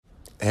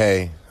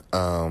Hey,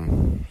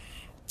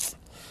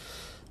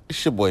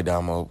 it's your boy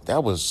Damo.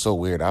 That was so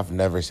weird. I've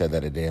never said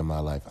that a day in my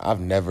life. I've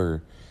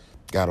never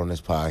got on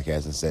this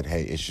podcast and said,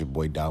 "Hey, it's your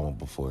boy Damo"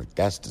 before.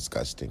 That's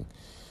disgusting.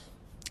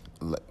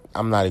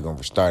 I'm not even gonna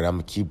restart. I'm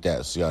gonna keep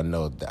that so y'all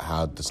know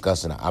how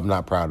disgusting. I'm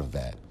not proud of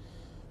that.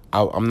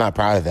 I'm not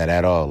proud of that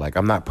at all. Like,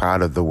 I'm not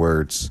proud of the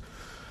words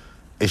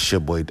 "it's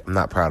your boy." I'm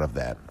not proud of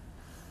that.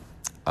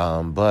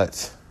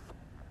 But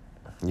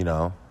you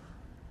know,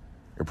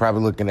 you're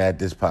probably looking at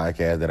this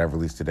podcast that I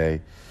released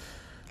today,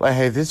 like,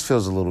 hey, this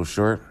feels a little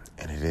short,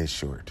 and it is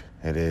short.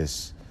 It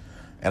is,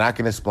 and I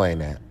can explain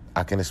that.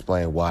 I can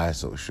explain why it's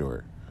so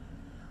short.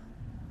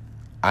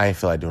 I ain't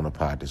feel like doing a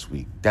pod this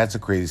week. That's a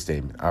crazy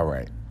statement. All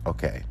right,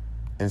 okay,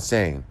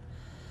 insane.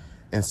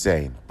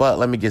 But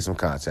let me get some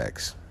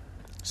context.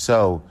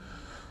 So,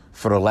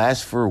 for the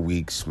last 4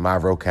 weeks, my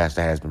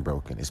Rodecaster has been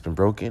broken. It's been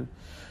broken,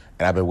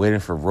 and I've been waiting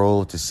for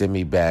Rode to send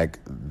me back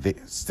my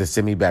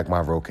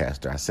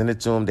Rodecaster. I sent it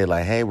to them. They're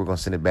like, "Hey, we're gonna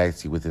send it back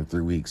to you within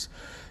 3 weeks."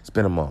 It's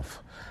been a month.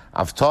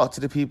 I've talked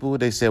to the people.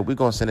 They said we're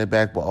gonna send it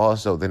back, but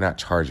also they're not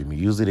charging me.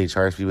 Usually they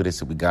charge people. They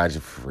said we got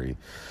you for free.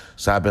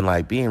 So I've been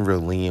like being real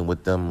lenient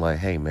with them. Like,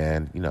 hey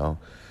man,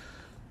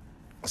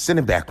 send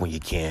it back when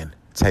you can.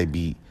 Type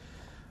beat.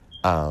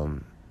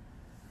 And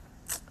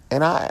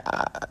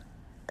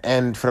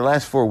for the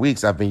last 4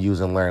 weeks, I've been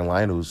using Larry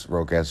Lionel's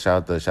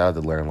Rodecaster. Shout out to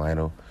Larry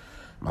Lionel,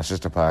 my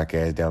sister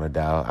podcast, Down the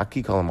Dial. I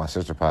keep calling my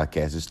sister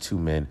podcast. It's two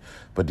men,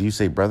 but do you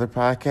say brother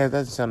podcast?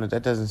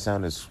 That doesn't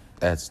sound as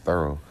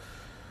thorough.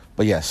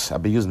 But yes,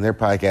 I've been using their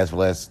podcast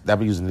I've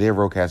been using their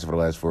Rodecaster for the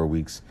last 4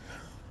 weeks,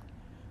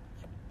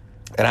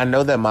 and I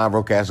know that my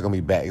Rodecaster is gonna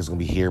be back. It's gonna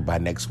be here by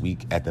next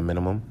week at the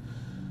minimum.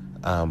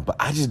 But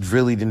I just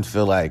really didn't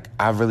feel like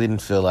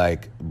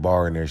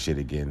borrowing their shit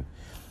again.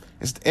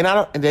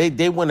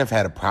 They wouldn't have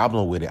had a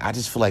problem with it. I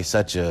just feel like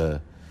such a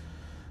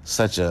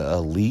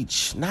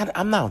leech.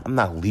 I'm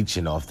not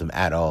leeching off them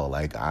at all.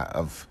 Like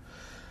I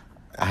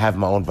have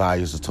my own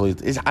values. I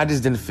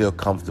just didn't feel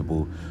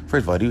comfortable.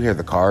 First of all, do you hear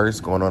the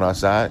cars going on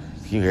outside?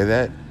 Can you hear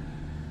that?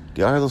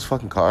 Do y'all hear those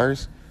fucking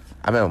cars?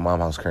 I'm at my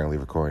mom's house currently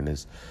recording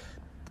this.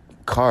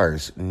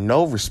 Cars,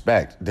 no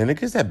respect. The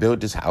niggas that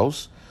built this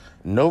house,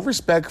 no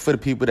respect for the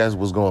people that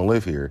was going to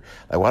live here.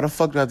 Like, why the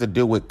fuck do I have to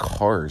deal with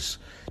cars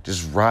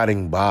just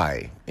riding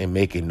by and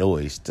making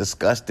noise?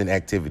 Disgusting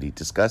activity,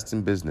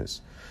 disgusting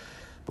business.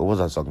 But what was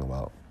I talking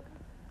about?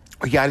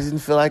 Yeah, I just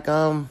didn't feel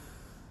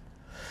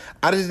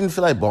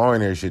like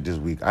borrowing their shit this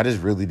week. I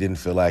just really didn't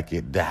feel like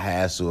it. The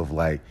hassle of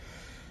like,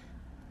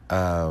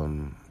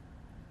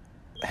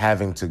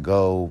 having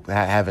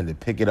to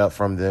pick it up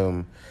from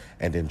them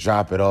and then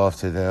drop it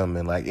off to them,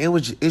 and like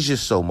it's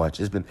just so much.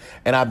 And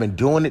I've been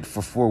doing it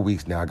for 4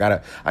 weeks now. I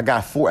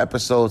got 4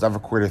 episodes. I've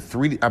recorded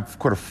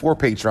 4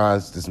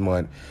 Patrons this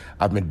month.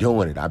 I've been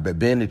doing it. I've been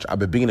being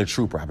a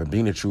trooper. I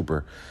didn't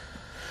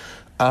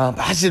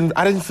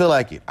feel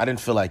like it. I didn't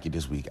feel like it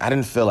this week. I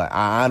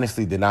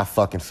honestly did not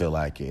fucking feel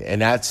like it.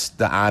 And that's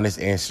the honest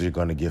answer you're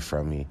gonna get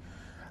from me.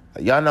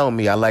 Y'all know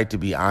me. I like to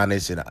be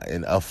honest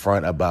and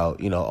upfront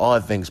about, all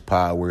things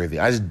pod worthy.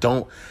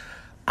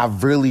 I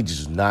really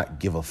just not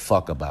give a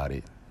fuck about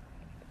it.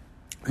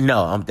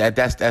 No,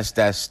 that's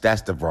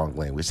the wrong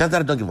language. It's not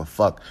that I don't give a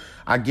fuck.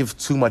 I give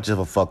too much of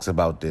a fucks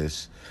about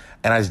this,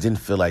 and I just didn't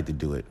feel like to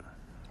do it.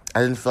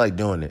 I didn't feel like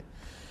doing it.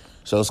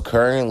 So it's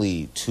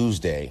currently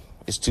Tuesday.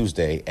 It's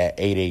Tuesday at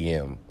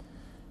 8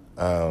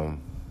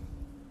 a.m.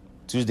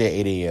 Tuesday at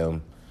 8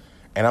 a.m.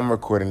 And I'm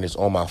recording this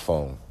on my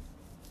phone.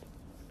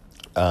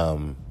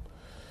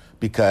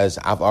 Because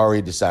I've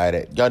already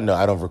decided, y'all know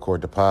I don't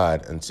record the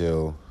pod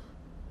until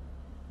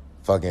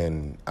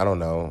fucking, I don't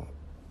know,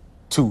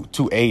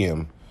 2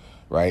 a.m.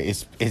 Right?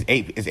 It's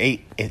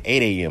 8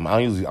 a.m.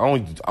 I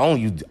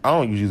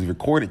don't usually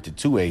record it to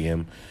 2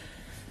 a.m.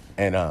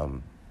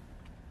 And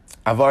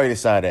I've already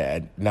decided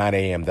at 9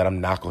 a.m. that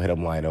I'm not gonna hit up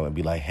Lino and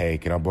be like, "Hey,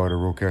 can I borrow the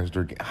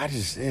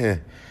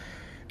Rodecaster?"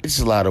 It's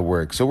a lot of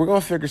work. So we're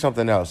gonna figure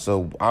something out.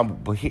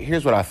 But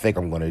here's what I think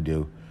I'm gonna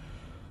do.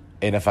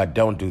 And if I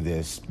don't do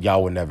this,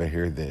 y'all will never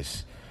hear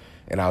this.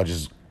 And I'll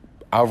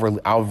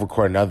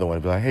record another one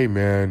and be like, "Hey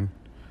man,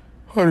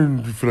 I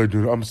didn't feel like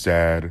doing it. I'm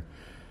sad."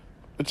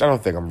 Which I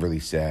don't think I'm really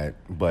sad.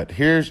 But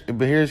here's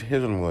what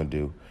I'm gonna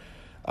do.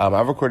 I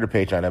recorded a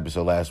Patreon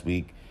episode last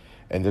week,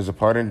 and there's a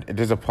part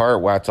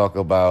where I talk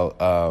about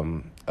a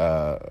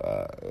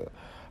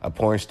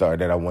porn star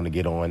that I want to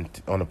get on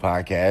the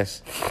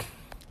podcast.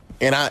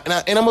 And I'm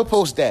gonna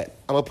post that.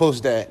 I'm gonna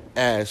post that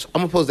as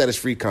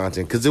free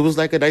content, because it was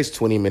like a nice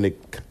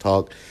 20-minute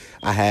talk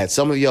I had.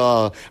 Some of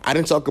y'all, I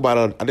didn't talk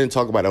about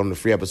it on the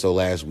free episode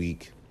last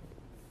week,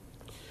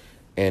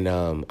 and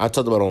I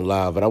talked about it on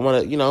live. But I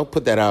want to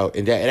put that out,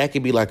 and that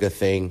could be like a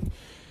thing,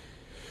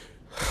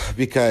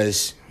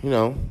 because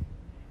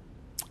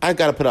I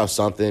gotta put out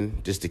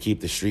something just to keep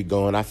the streak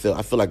going. I feel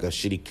like a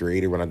shitty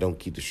creator when I don't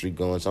keep the streak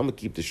going, so I'm gonna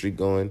keep the streak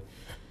going.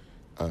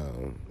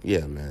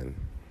 Yeah, man.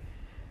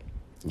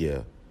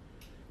 Yeah,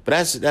 but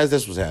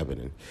that's what's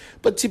happening.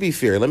 But to be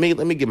fair, let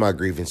me get my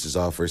grievances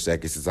off for a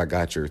second, since I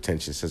got your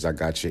attention, since I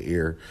got your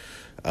ear.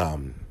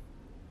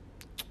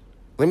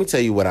 let me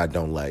tell you what I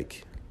don't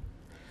like.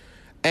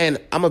 And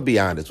I'm gonna be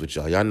honest with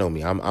y'all. Y'all know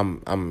me. I'm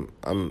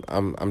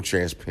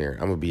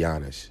transparent. I'm gonna be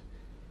honest.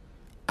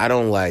 I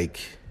don't like.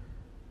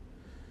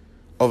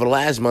 Over the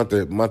last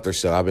month or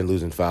so, I've been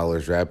losing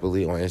followers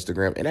rapidly on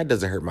Instagram, and that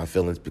doesn't hurt my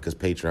feelings because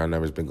Patreon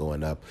numbers been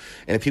going up,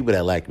 and the people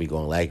that like me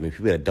going like me,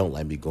 people that don't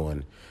like me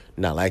going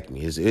not like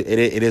me. It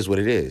is what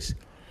it is.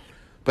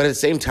 But at the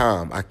same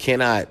time, I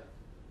can't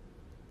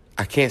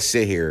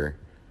sit here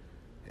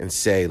and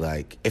say,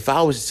 like, if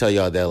I was to tell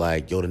y'all that,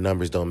 like, yo, the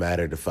numbers don't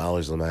matter, the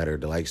followers don't matter,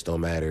 the likes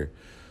don't matter,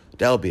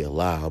 that would be a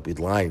lie. I'll be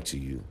lying to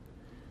you.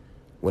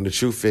 When the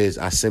truth is,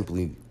 I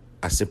simply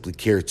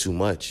care too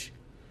much.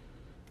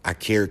 I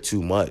care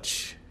too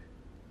much.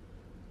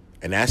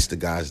 And that's the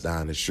God's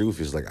honest truth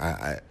is, like,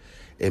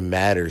 it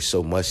matters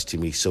so much to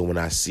me. So when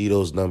I see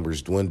those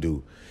numbers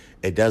dwindle,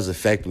 it does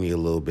affect me a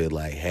little bit,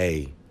 like,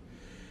 hey,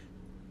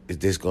 is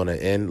this going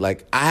to end?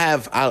 Like,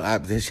 I'm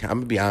going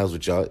to be honest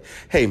with y'all.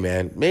 Hey,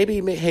 man,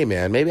 maybe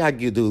I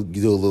do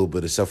a little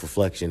bit of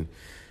self-reflection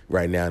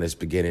right now in this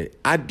beginning.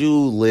 I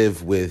do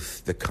live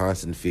with the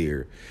constant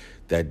fear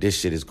that this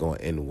shit is going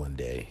to end one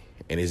day.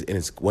 And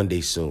it's one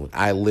day soon.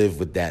 I live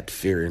with that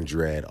fear and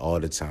dread all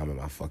the time in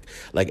my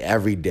like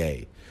every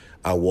day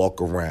I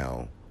walk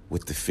around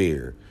with the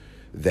fear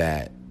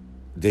that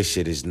this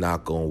shit is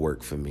not going to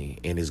work for me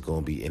and it's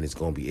going to be what it's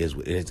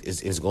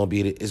going to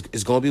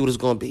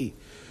be.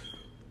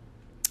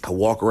 I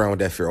walk around with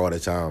that fear all the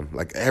time,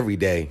 like every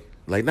day,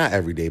 like not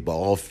every day, but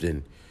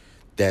often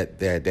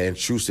that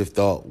intrusive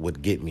thought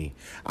would get me.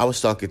 I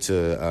was talking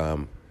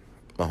to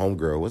my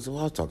homegirl. What I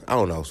was talking? I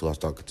don't know who I was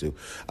talking to.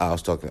 I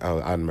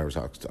remember I was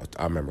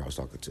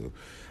talking to.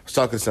 I was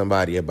talking to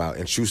somebody about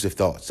intrusive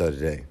thoughts the other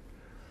day,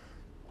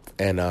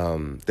 and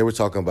they were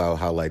talking about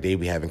how like they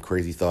be having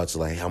crazy thoughts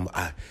like,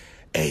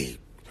 hey,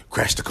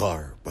 crash the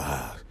car,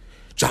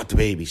 drop the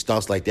baby,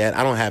 thoughts like that.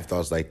 I don't have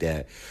thoughts like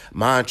that.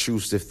 My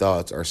intrusive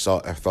thoughts are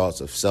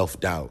thoughts of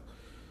self-doubt,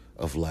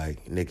 of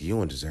like, nigga, you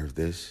don't deserve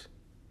this.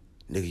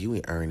 Nigga, you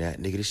ain't earned that.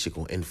 Nigga, this shit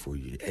gonna end for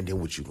you. And then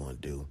what you gonna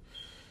do?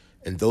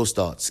 And those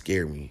thoughts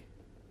scare me.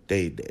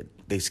 They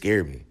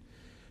scare me.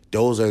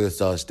 Those are the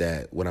thoughts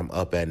that when I'm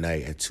up at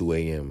night at 2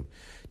 a.m.,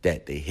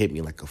 that they hit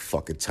me like a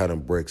fucking ton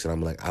of bricks. And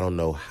I'm like, I don't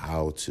know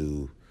how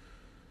to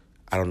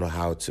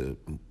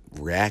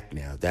react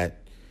now. That's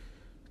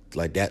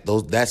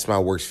my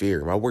worst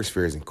fear. My worst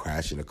fear isn't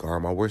crashing the car.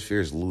 My worst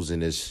fear is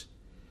losing this.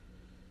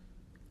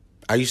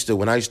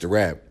 When I used to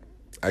rap,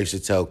 I used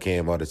to tell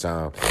Cam all the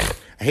time.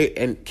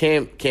 And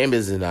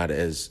Cam's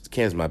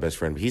my best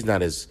friend, but he's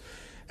not as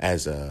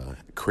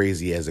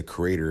crazy as a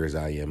creator as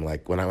I am.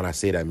 Like when I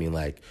say that, I mean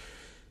like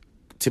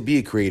to be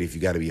a creative, you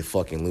got to be a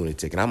fucking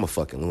lunatic, and I'm a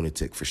fucking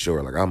lunatic for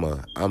sure. Like I'm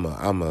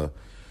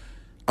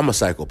a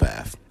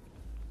psychopath.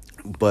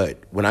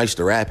 But when I used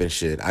to rap and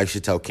shit, I used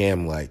to tell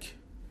Cam like,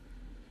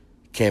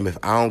 Cam, if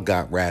I don't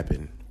got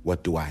rapping,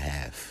 what do I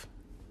have?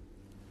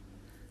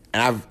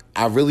 And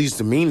I really used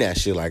to mean that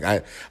shit. Like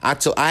I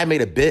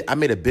made a bit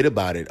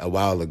about it a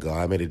while ago.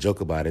 I made a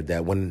joke about it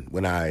that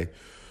when I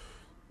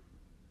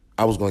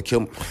was gonna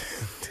kill.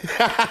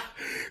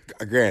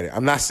 Granted,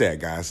 I'm not sad,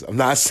 guys. I'm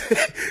not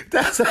sad.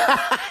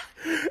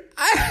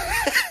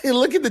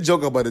 Look at the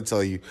joke I'm about to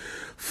tell you.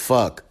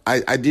 Fuck.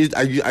 I did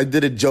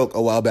a joke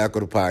a while back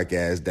on the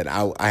podcast that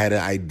I had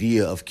an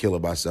idea of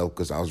killing myself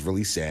because I was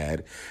really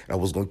sad and I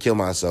was gonna kill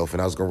myself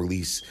and I was gonna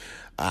release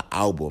an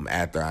album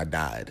after I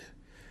died.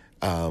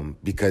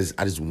 Because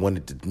I just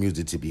wanted the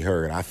music to be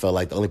heard. I felt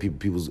like the only way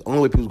people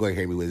were going to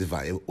hear me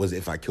was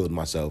if I killed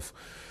myself,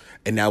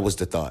 and that was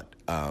the thought.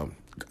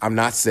 I'm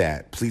not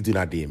sad. Please do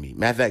not DM me.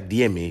 Matter of fact,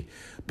 DM me,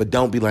 but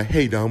don't be like,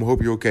 "Hey, Dom, I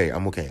hope you're okay."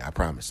 I'm okay. I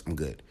promise. I'm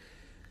good.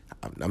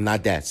 I'm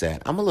not that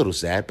sad. I'm a little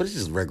sad, but it's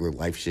just regular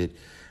life shit.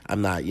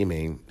 I'm not. You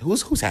mean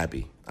who's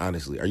happy?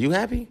 Honestly, are you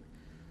happy?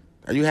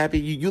 Are you happy?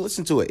 You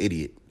listen to an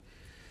idiot.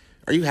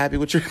 Are you happy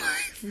with your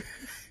life?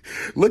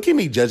 Look at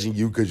me judging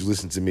you because you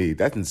listen to me.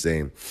 That's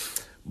insane.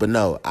 But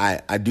no,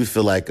 I do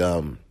feel like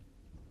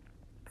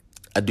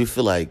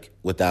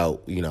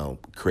without,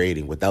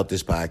 creating, without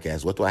this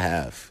podcast, what do I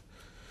have?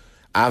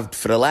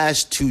 For the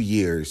last 2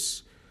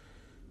 years,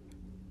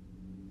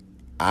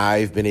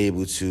 I've been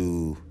able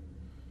to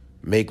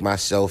make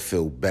myself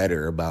feel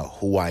better about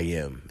who I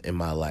am in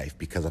my life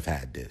because I've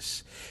had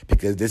this.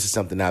 Because this is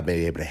something I've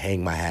been able to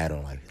hang my hat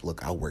on. Like,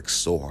 look, I worked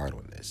so hard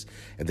on this.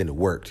 And then it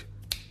worked.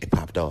 It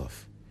popped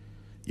off.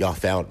 Y'all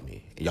found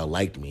me. Y'all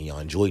liked me. Y'all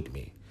enjoyed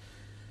me.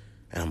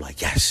 And I'm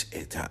like, yes,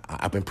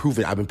 I've been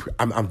proven.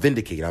 I'm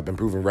vindicated. I've been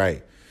proven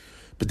right.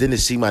 But then to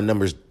see my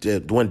numbers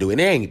dwindle, and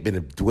it ain't been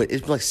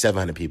it's been like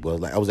 700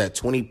 people. I was at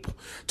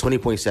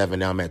 20.7.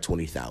 Now I'm at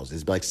 20,000.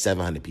 It's been like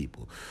 700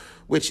 people.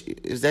 Which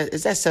is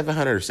that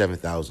 700 or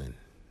 7,000?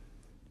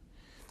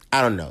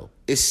 I don't know.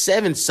 It's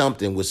 7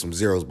 something with some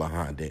zeros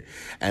behind it.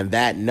 And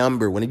that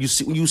number, when you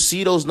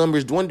see those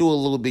numbers dwindle a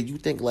little bit, you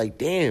think like,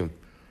 damn,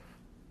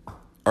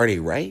 are they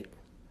right?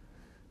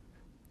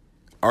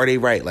 Are they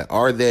right? Like,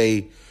 are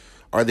they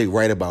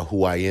right about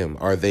who I am?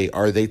 Are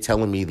they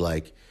telling me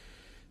like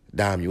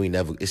Dom, you ain't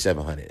never. It's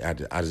 700.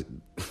 I just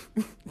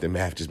the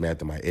math just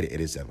math in my. It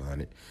is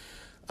 700.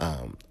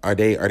 Are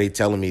they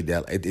telling me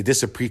that is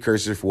this a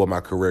precursor for what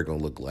my career gonna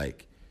look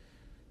like?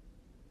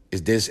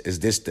 Is this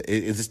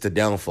the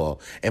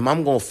downfall? Am I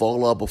gonna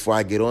fall off before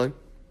I get on?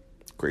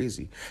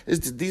 Crazy.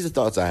 These are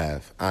thoughts I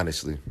have.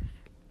 Honestly,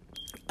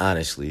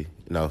 honestly,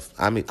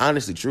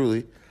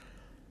 truly,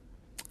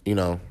 you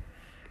know,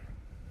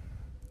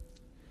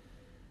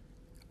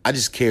 I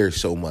just care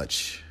so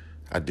much.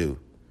 I do.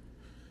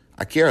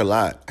 I care a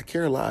lot.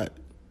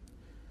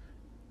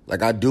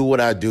 Like, I do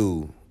what I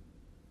do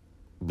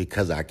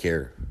because I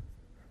care.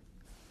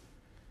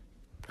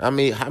 How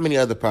many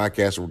other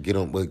podcasts will get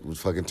on, would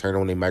fucking turn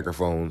on their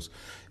microphones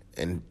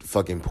and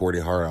fucking pour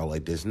their heart out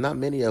like this? Not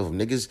many of them.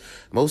 Niggas,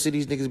 most of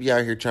these niggas be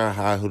out here trying to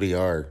hide who they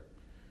are.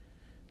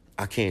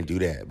 I can't do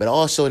that. But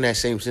also in that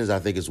same sense, I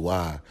think it's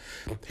why.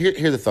 Here's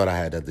the thought I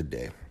had the other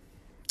day.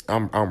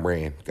 I'm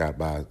ran. Got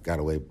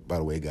away, by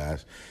the way,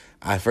 guys.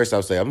 First I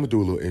was saying, I'm going to do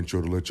a little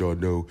intro to let y'all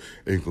know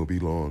it ain't going to be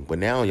long. But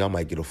now y'all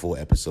might get a full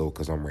episode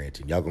because I'm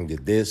ranting. Y'all going to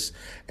get this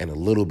and a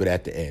little bit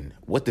at the end.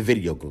 What the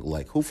video going to look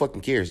like? Who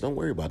fucking cares? Don't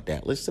worry about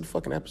that. Listen to the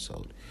fucking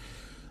episode.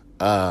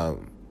 What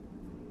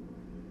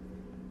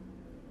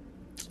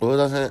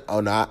was I saying? Oh,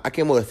 no, I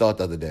came up with a thought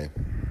the other day.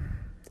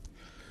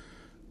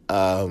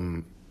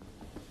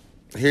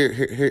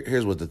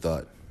 Here's what the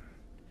thought.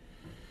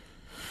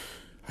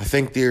 I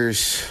think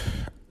there's...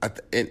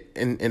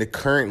 In the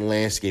current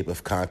landscape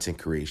of content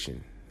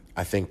creation,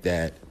 I think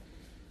that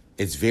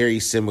it's very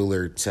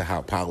similar to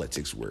how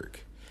politics work.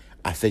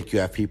 I think you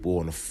have people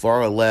on the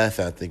far left.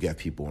 I think you have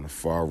people on the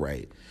far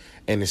right.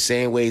 In the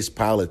same way as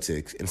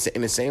politics,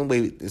 in the same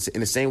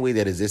way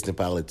that exists in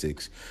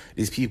politics,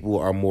 these people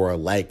are more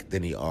alike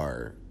than they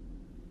are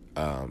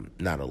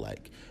not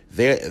alike.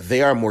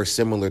 They are more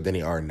similar than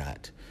they are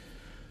not.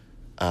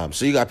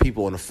 So you got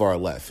people on the far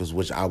left,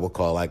 which I would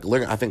call like,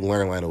 I think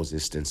Learn Lionel is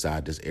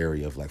inside this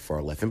area of like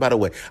far left. And by the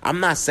way,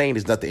 I'm not saying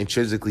there's nothing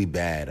intrinsically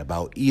bad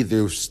about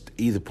either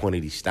point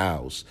of these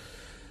styles.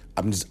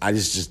 I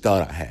just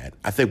thought I had.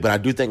 But I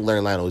do think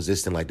Learn Lionel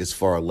exists in like this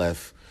far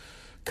left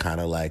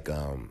kind of like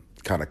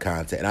kind of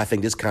content. And I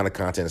think this kind of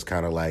content is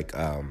kind of like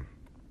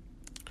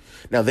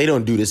now they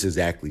don't do this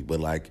exactly, but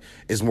like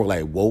it's more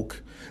like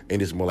woke.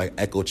 And it's more like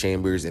echo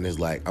chambers, and it's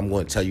like, I'm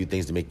going to tell you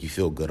things to make you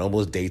feel good.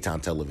 Almost daytime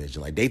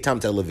television. Like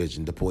daytime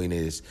television, the point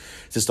is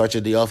to start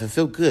your day off and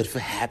feel good,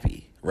 feel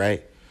happy,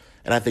 right?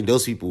 And I think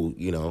those people,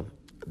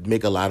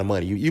 make a lot of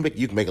money. You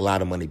can make a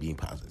lot of money being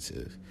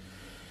positive.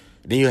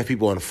 Then you have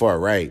people on the far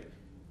right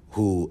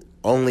who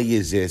only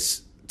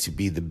exist to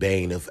be the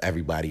bane of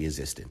everybody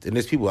existence. And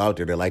there's people out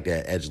there that like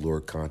that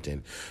edgelord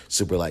content,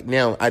 super like.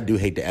 Now, I do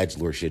hate the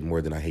edgelord shit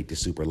more than I hate the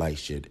super light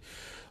shit,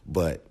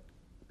 but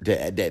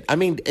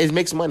it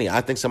makes money. I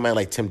think somebody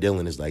like Tim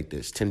Dillon is like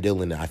this. Tim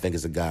Dillon, I think,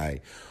 is a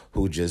guy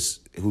who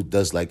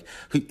does like,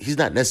 he's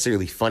not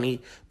necessarily funny,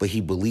 but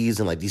he believes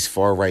in like these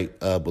far right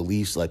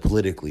beliefs, like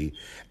politically,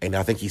 and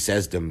I think he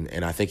says them,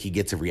 and I think he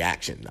gets a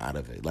reaction out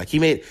of it. Like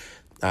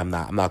I'm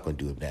not going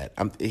to do that.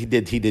 He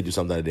did do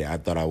something the other day I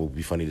thought I would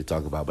be funny to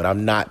talk about, but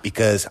I'm not,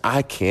 because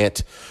I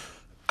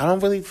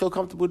don't really feel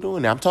comfortable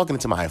doing that. I'm talking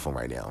into my iPhone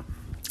right now,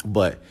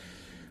 but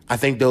I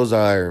think those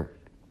are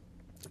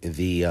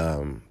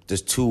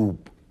there's two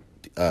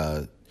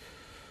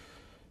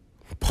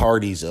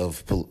parties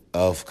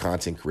of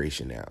content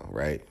creation now,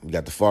 right? You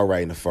got the far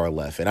right and the far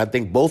left. And I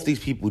think both these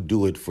people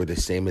do it for the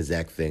same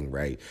exact thing,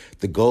 right?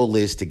 The goal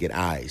is to get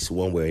eyes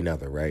one way or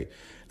another, right?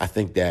 I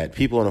think that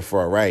people on the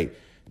far right,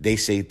 they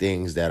say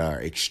things that are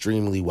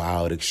extremely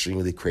wild,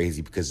 extremely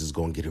crazy because it's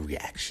going to get a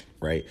reaction,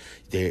 right?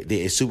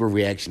 It's super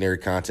reactionary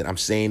content. I'm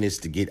saying this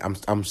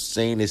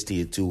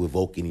to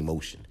evoke an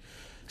emotion.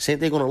 Same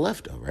thing on the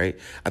left, though, right?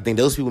 I think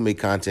those people make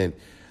content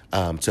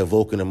to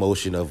evoke an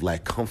emotion of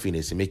like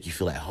comfiness and make you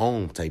feel at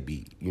home type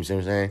beat. You know what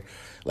I'm saying?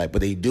 Like,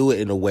 but they do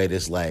it in a way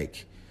that's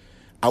like,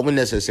 I wouldn't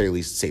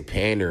necessarily say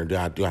pander.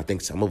 Do I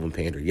think some of them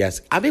pander? Yes.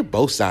 I think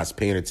both sides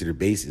pander to their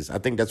bases. I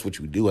think that's what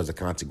you do as a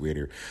content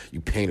creator. You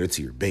pander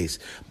to your base.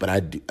 But I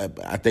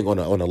think on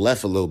the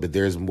left a little bit,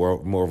 there's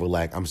more of a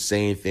like, I'm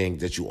saying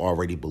things that you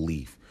already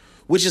believe,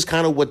 which is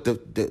kind of what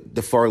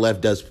the far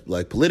left does,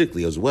 like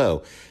politically as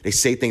well. They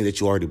say things that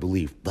you already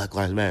believe. Black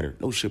Lives Matter.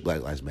 No shit,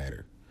 Black Lives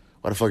Matter.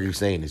 Why the fuck are you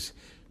saying this?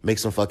 Make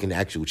some fucking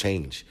actual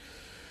change.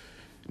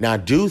 Now, I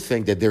do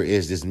think that there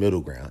is this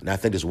middle ground, and I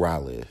think it's where I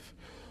live,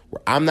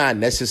 where I'm not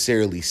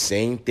necessarily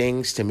saying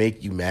things to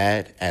make you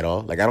mad at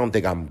all. Like, I don't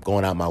think I'm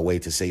going out my way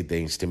to say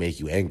things to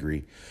make you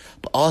angry.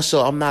 But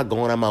also, I'm not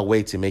going out my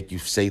way to make you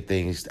say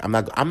things. I'm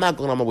not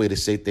going out my way to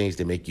say things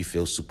to make you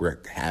feel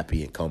super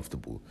happy and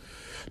comfortable.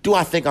 Do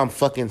I think I'm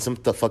fucking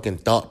fucking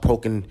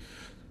thought-provoking?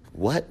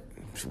 What?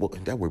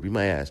 That word be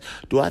my ass.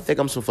 Do I think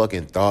I'm some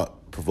fucking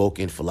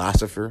thought-provoking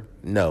philosopher?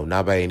 No,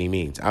 not by any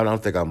means. I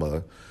don't think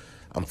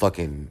I'm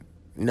fucking,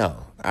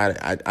 no. I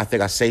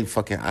think I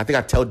think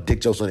I tell dick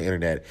jokes on the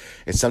internet,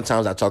 and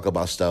sometimes I talk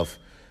about stuff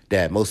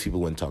that most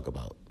people wouldn't talk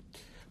about.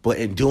 But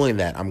in doing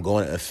that, I'm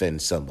going to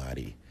offend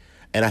somebody.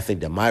 And I think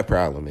that my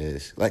problem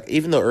is, like,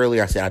 even though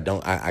earlier I said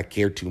I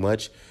care too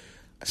much,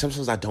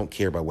 sometimes I don't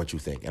care about what you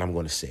think, and I'm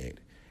going to say it.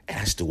 And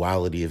that's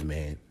duality of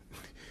man.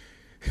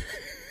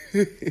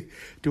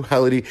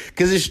 Duality,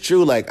 because it's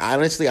true. Like,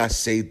 honestly, I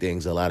say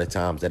things a lot of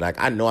times that, like,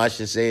 I know I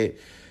should say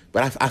it,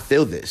 but I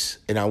feel this,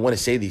 and I want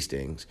to say these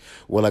things.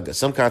 Well, like,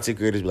 some content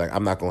creators be like,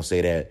 I'm not going to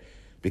say that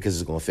because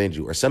it's going to offend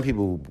you, or some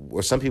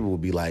people will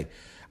be like,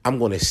 I'm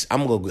gonna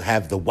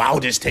have the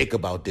wildest take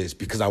about this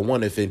because I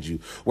want to offend you.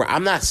 Where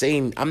I'm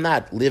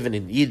not living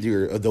in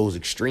either of those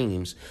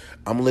extremes.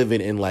 I'm living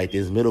in like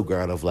this middle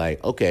ground of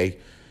like, okay,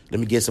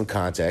 let me get some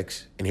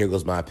context, and here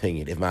goes my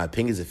opinion. If my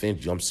opinions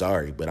offend you, I'm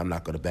sorry, but I'm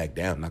not gonna back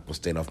down. I'm not gonna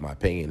stand off my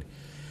opinion.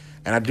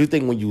 And I do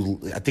think when you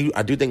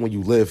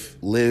live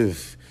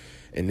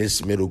in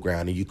this middle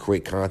ground and you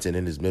create content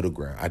in this middle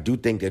ground, I do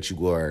think that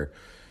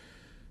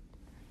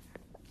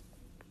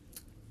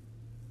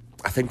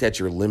I think that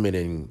you're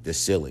limiting the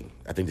ceiling.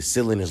 I think the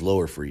ceiling is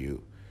lower for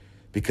you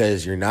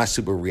because you're not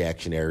super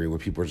reactionary where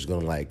people are just going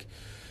to like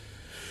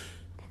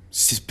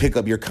just pick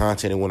up your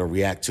content and want to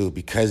react to it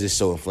because it's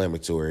so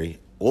inflammatory.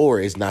 Or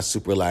it's not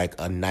super like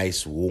a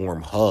nice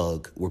warm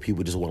hug where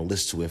people just want to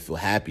listen to it and feel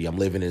happy. I'm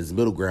living in this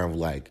middle ground of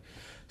like,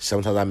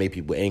 sometimes I make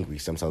people angry.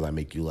 Sometimes I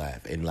make you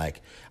laugh. And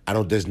like,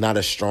 there's not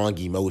a strong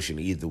emotion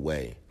either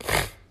way.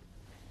 But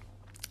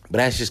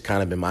that's just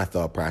kind of been my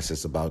thought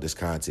process about this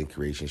content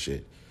creation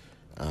shit.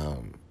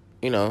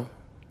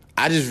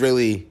 I just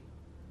really,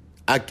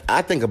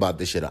 I think about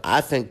this shit.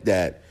 I think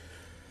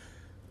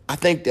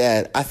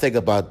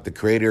about the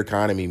creator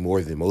economy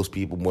more than most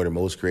people, more than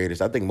most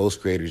creators. I think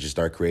most creators just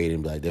start creating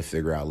and be like, they'll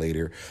figure out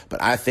later.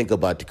 But I think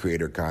about the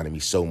creator economy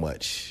so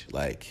much.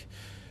 Like,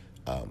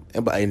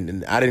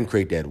 and I didn't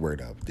create that word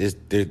up. There's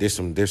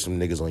some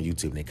niggas on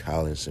YouTube named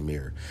Colin and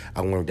Samir.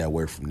 I learned that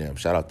word from them.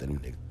 Shout out to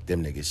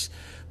them niggas.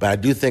 But I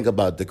do think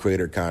about the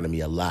creator economy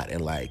a lot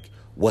and like,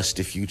 what's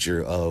the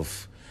future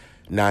of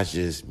not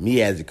just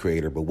me as a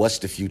creator, but what's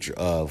the future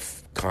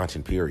of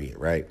content, period,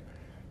 right?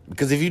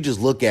 Because if you just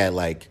look at,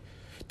 like,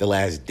 the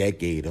last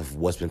decade of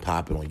what's been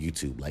popping on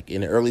YouTube, like,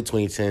 in the early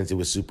 2010s, it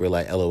was super,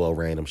 like, LOL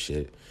random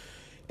shit.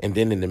 And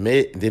then in the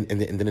mid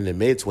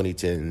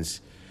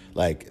 2010s,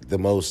 like, the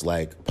most,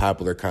 like,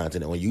 popular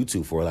content on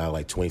YouTube for a lot of,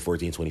 like,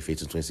 2014,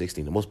 2015,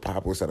 2016, the most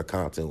popular set of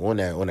content on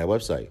that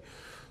website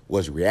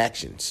was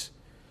reactions.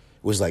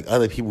 It was like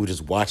other people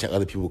just watching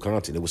other people's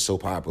content. It was so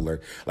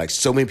popular. Like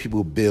so many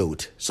people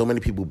built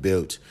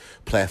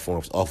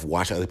platforms off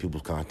watching other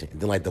people's content.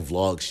 And then like the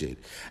vlog shit.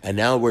 And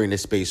now we're in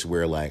this space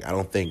where like I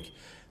don't think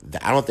today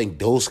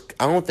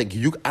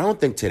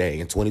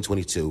in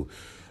 2022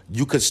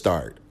 you could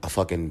start a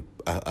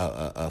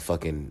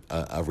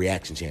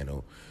reaction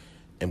channel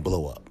and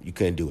blow up. You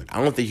couldn't do it.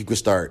 I don't think you could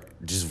start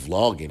just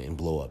vlogging and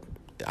blow up.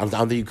 I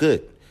don't think you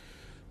could.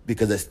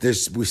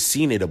 Because we've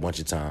seen it a bunch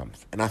of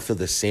times, and I feel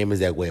the same as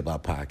that way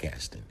about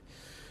podcasting.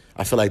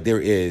 I feel like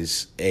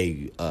there's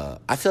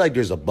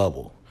a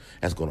bubble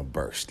that's gonna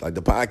burst. Like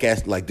the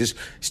podcast, like there's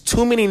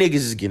too many niggas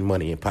is getting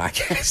money in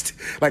podcast.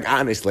 Like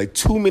honestly, like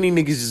too many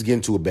niggas is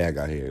getting to a bag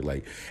out here.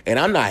 Like, and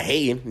I'm not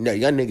hating. No,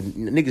 y'all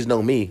niggas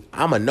know me.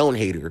 I'm a known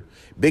hater,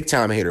 big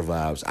time hater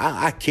vibes.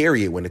 I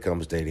carry it when it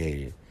comes to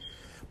hating,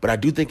 but I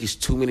do think it's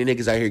too many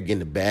niggas out here getting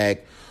the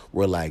bag.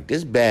 Where like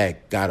this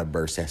bag gotta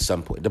burst at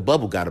some point. The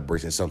bubble gotta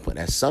burst at some point.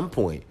 At some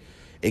point,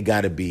 it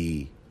gotta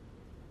be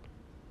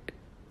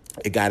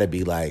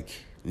like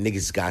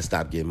niggas gotta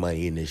stop getting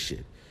money in this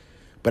shit.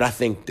 But I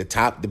think the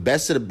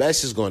best of the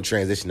best is gonna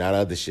transition out of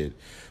other shit.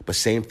 But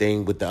same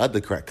thing with the other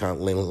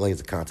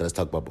lanes of content let's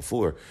talk about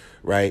before,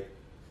 right?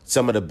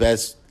 Some of the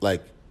best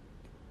like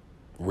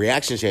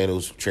reaction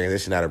channels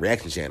transition out of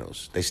reaction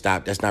channels. They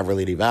stopped. That's not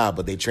really their vibe,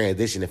 but they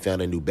transitioned and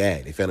found a new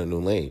bag. They found a new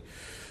lane.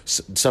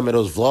 Some of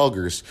those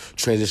vloggers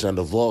transition out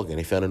of vlogging.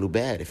 They found a new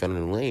bag. They found a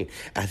new lane.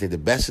 And I think the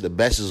best of the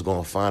best is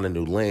going to find a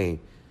new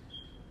lane.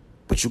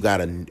 But you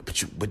gotta know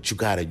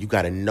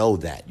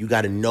that. You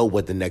gotta know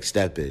what the next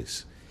step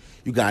is.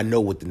 You gotta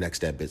know what the next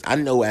step is. I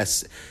know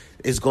it's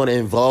going to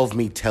involve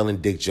me telling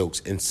dick jokes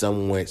in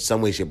some way,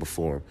 shape, or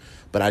form.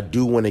 But I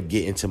do want to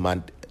get into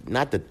my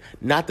not the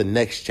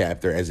next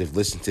chapter, as if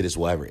listening to this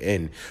will ever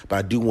end. But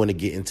I do want to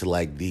get into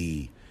like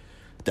the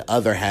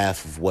other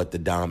half of what the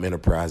Dom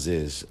enterprise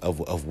is,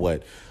 of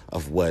what the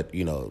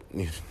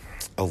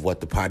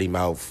potty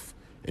mouth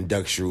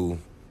industrial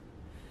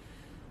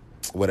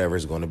whatever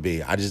it's going to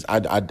be. I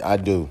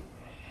do.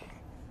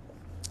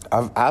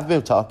 I've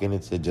been talking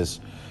into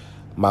just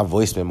my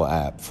voice memo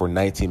app for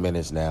 19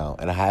 minutes now,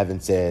 and I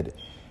haven't said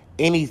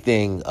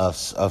anything of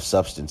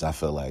substance. I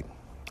feel like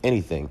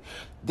anything.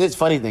 This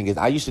funny thing is,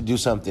 I used to do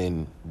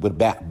something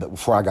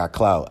before I got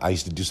clout. I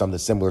used to do something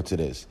similar to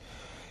this.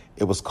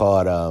 It was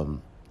called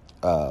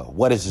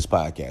What Is This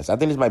Podcast? I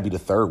think this might be the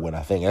third one.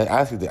 I think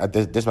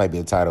this might be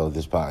the title of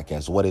this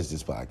podcast. What is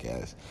this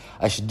podcast?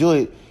 I should do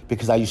it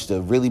because I used to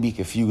really be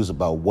confused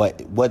about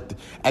what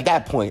at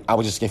that point I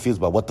was just confused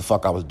about what the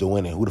fuck I was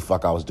doing and who the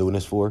fuck I was doing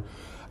this for.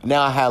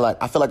 Now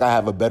I feel like I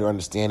have a better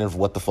understanding of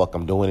what the fuck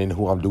I'm doing and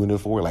who I'm doing it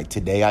for. Like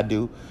today I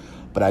do,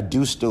 but I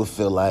do still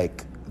feel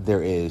like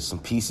there is some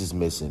pieces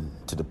missing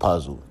to the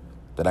puzzle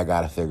that I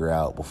got to figure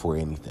out before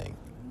anything.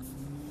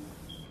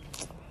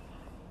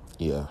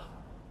 Yeah.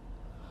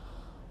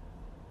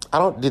 I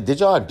don't. Did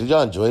y'all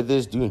enjoy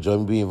this? Do you enjoy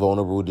me being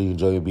vulnerable? Do you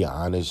enjoy me being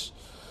honest?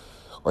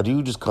 Or do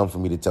you just come for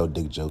me to tell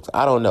dick jokes?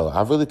 I don't know.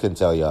 I really couldn't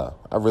tell y'all.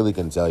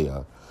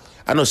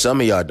 I know some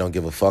of y'all don't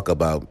give a fuck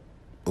about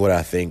what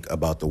I think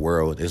about the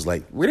world. It's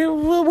like, where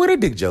are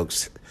dick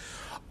jokes?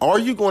 Are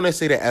you going to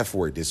say the F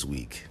word this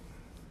week?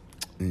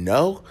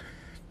 No.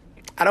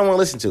 I don't want to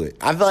listen to it.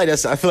 I feel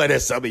like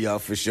that's some of y'all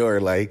for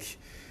sure. Like,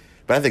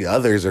 but I think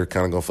others are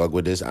kind of gonna fuck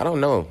with this. I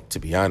don't know, to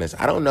be honest.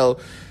 I don't know.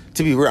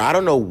 To be real, I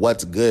don't know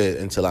what's good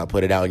until I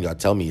put it out and y'all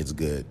tell me it's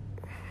good.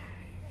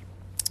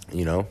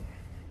 You know,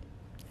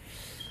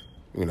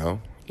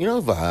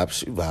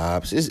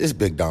 vibes. It's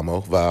Big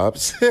Damo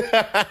vibes.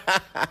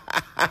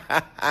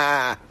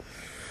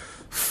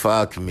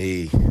 Fuck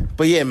me.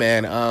 But yeah,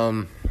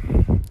 man.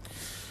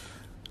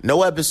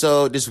 No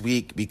episode this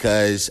week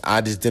because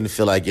I just didn't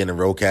feel like getting a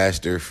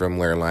Rodecaster from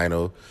Larry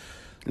Lionel.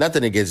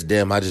 Nothing against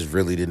them. I just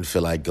really didn't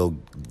feel like go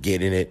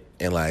getting it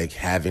and like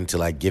having to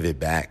like give it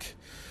back.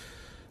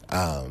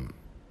 It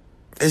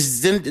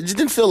just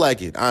didn't feel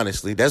like it,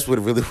 honestly. That's what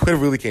it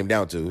really came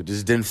down to. It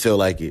just didn't feel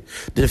like it.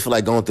 Didn't feel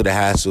like going through the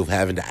hassle of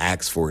having to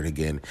ask for it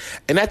again.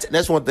 And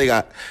that's one thing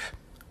I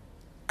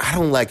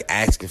don't like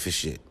asking for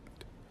shit.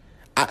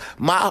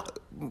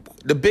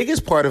 The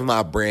biggest part of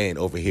my brand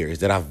over here is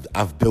that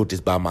I've built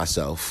this by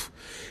myself.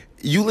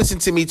 You listen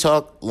to me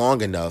talk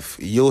long enough,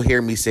 you'll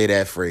hear me say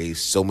that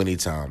phrase so many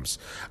times.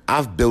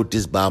 I've built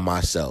this by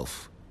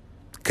myself.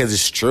 Because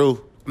it's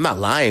true. I'm not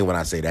lying when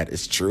I say that.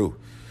 It's true.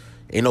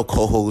 Ain't no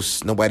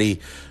co-host. Nobody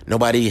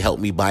helped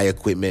me buy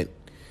equipment.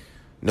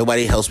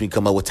 Nobody helps me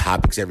come up with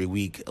topics every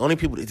week.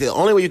 The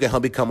only way you can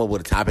help me come up with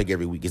a topic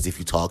every week is if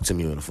you talk to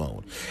me on the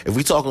phone. If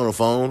we talk on the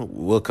phone,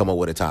 we'll come up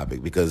with a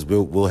topic because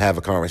we'll have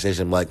a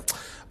conversation. I'm like,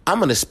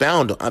 I'm gonna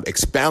expound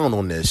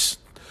on this.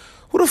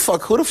 Who the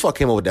fuck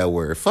came up with that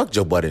word? Fuck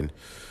Joe Budden.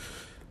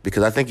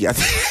 Because I think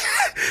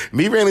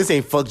me randomly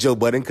saying fuck Joe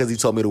Budden because he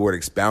told me the word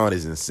expound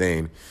is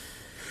insane.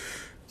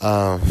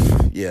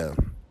 Yeah.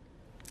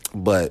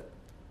 But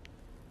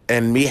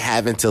and me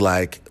having to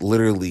like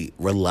literally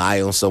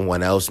rely on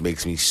someone else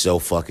makes me so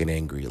fucking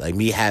angry. Like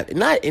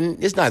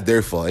it's not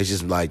their fault. It's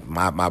just like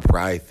my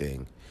pride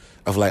thing.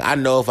 Of like I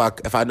know if I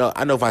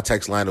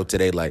text Lionel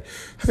today like,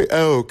 hey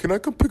L, can I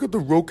come pick up the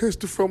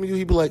Rodecaster from you?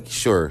 He'd be like,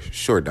 sure,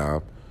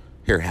 Dom.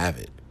 Here, have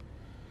it.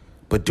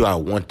 But do I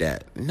want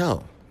that?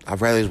 No.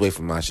 I'd rather just wait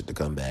for my shit to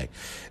come back.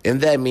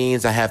 And that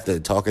means I have to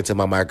talk into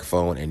my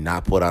microphone and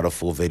not put out a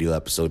full video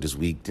episode this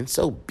week. Then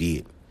so be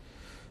it.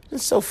 Then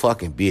so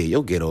fucking be it.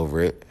 You'll get over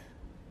it.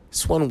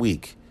 It's 1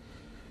 week.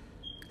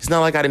 It's not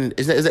like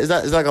it's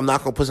not like I'm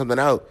not going to put something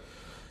out.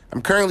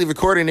 I'm currently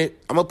recording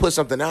it. I'm going to put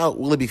something out.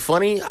 Will it be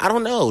funny? I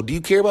don't know. Do you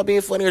care about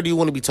being funny or do you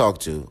want to be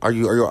talked to? Are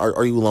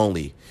you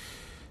lonely?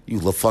 You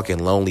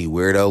fucking lonely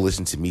weirdo.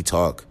 Listen to me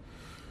talk.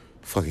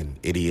 Fucking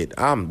idiot.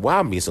 Why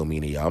I'm being so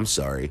mean to y'all? I'm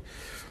sorry.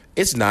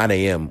 It's 9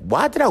 a.m.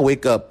 Why did I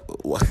wake up?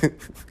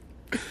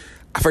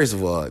 First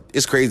of all,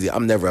 it's crazy.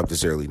 I'm never up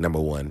this early, number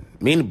one.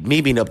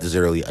 Me being up this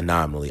early,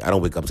 anomaly. I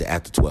don't wake up till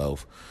after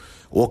 12.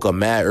 Woke up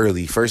mad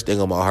early. First thing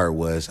on my heart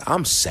was,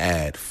 I'm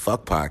sad.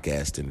 Fuck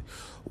podcasting.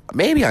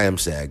 Maybe I am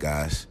sad,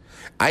 guys.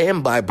 I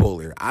am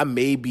bipolar. I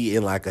may be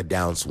in like a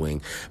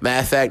downswing.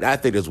 Matter of fact, I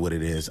think that's what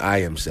it is.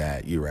 I am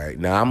sad. You're right.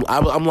 Now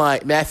I'm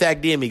like, matter of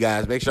fact, DM me,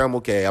 guys. Make sure I'm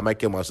okay. I might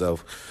kill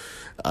myself.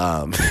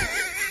 I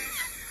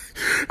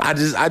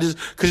just,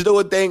 cause you know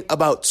what thing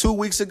about 2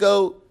 weeks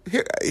ago,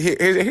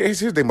 here's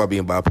the thing about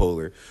being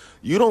bipolar.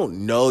 You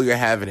don't know you're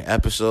having an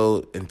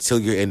episode until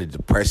you're in the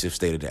depressive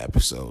state of the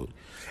episode.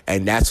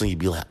 And that's when you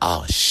be like,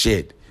 oh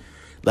shit.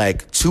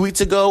 Like 2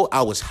 weeks ago,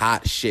 I was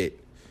hot shit.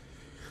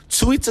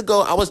 2 weeks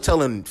ago, I was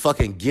telling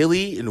fucking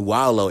Gilly and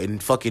Wallow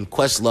and fucking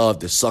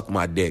Questlove to suck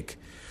my dick.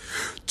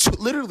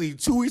 Literally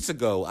 2 weeks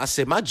ago, I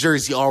said, my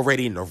jersey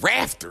already in the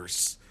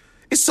rafters.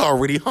 It's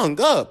already hung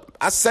up.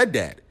 I said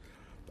that.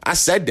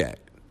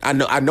 I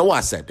know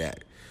I said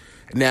that.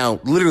 Now,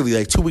 literally,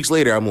 like 2 weeks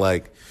later, I'm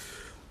like,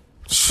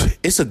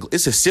 it's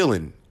a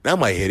ceiling. I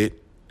might hit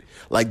it.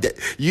 Like that.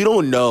 You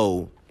don't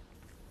know.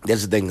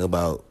 That's the thing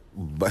about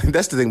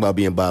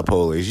being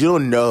bipolar is you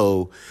don't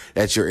know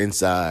that you're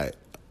inside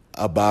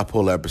a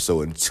bipolar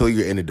episode until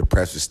you're in a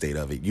depressive state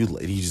of it. You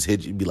just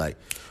you'd be like,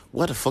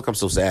 what the fuck? I'm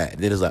so sad.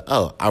 And then it's like,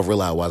 oh, I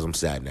realize why I'm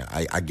sad now.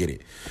 I get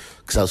it.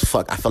 Because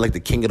I felt like the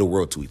king of the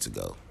world 2 weeks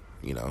ago.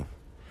 You know,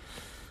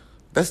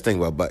 that's the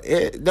thing about.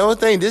 The only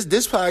thing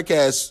this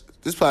podcast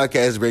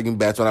is bringing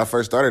back to when I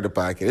first started the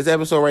podcast. This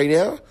episode right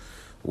now,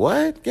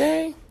 what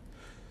gang?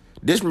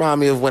 This reminds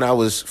me of when I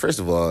was. First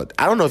of all,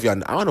 I don't know if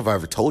I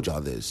ever told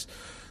y'all this,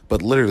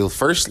 but literally the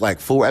first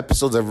like 4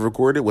 episodes I ever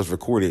recorded was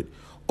recorded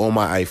on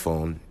my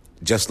iPhone,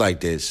 just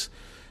like this,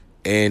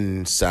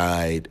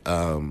 inside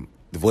the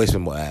voice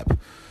memo app.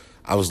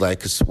 I was like,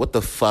 cause what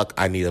the fuck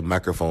I need a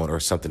microphone or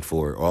something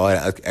for, or all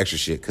that extra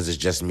shit, cause it's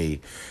just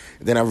me.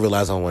 And then I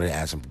realized I wanted to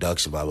add some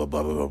production, blah, blah,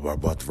 blah, blah, blah, blah,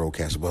 blah, the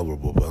Rodecaster, blah, blah,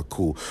 blah, blah,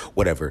 cool,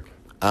 whatever.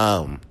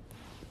 You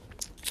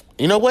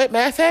know what,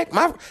 matter of fact,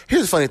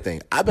 here's the funny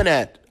thing.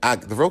 The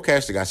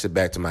Rodecaster got sent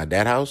back to my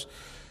dad's house.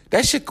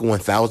 That shit could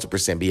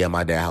 1,000% be at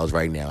my dad's house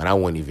right now, and I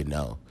wouldn't even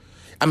know.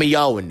 I mean,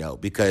 y'all would know,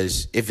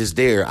 because if it's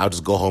there, I'll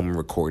just go home and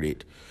record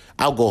it.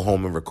 I'll go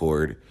home and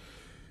record,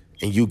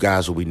 and you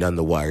guys will be none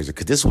the wiser,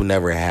 because this will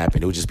never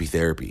happen. It would just be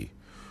therapy.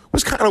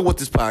 Which kind of what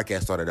this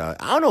podcast started out.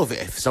 I don't know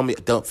if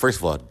somebody, first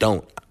of all,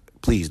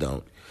 please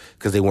don't,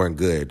 because they weren't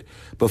good.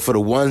 But for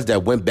the ones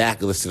that went back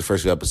and listened to the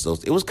first few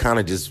episodes, it was kind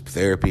of just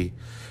therapy,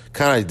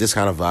 kind of this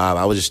kind of vibe.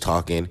 I was just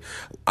talking.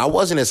 I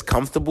wasn't as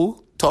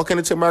comfortable talking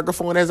into a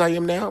microphone as I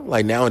am now.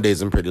 Like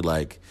nowadays, I'm pretty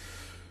like,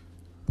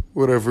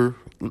 whatever.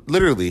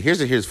 Literally, here's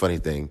the funny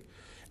thing.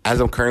 As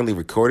I'm currently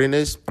recording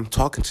this, I'm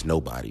talking to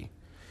nobody.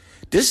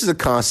 This is a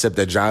concept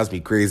that drives me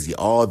crazy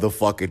all the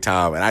fucking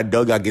time. And I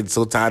know y'all get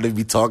so tired of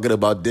me talking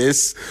about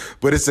this,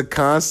 but it's a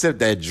concept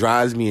that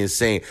drives me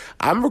insane.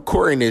 I'm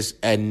recording this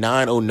at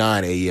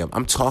 9:09 a.m.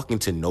 I'm talking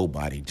to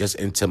nobody, just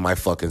into my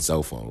fucking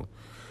cell phone.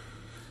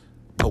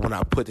 But when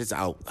I put this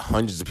out,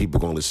 hundreds of people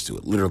are going to listen to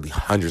it. Literally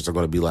hundreds are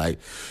going to be like,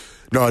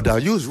 no,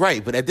 dog, you was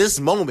right. But at this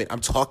moment,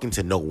 I'm talking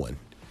to no one.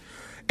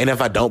 And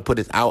if I don't put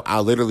it out,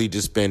 I'll literally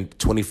just spend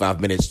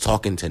 25 minutes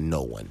talking to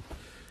no one.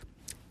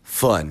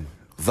 Fun,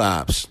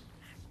 vibes,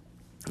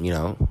 you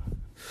know?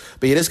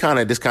 But yeah, this kind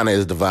of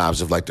is the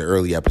vibes of like the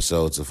early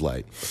episodes of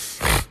like,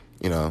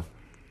 you know,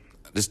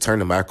 just turn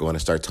the mic on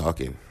and start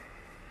talking.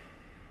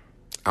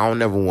 I don't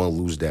never want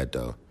to lose that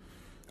though.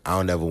 I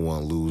don't ever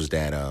want to lose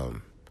that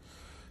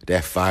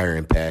that fire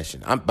and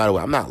passion. By the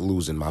way, I'm not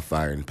losing my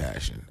fire and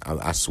passion.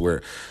 I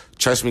swear.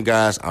 Trust me,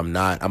 guys, I'm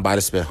not. I'm about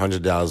to spend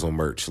 $100 on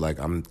merch. Like,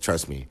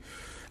 trust me.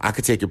 I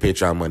could take your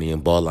Patreon money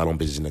and ball out on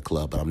business in the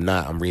club, but I'm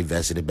not. I'm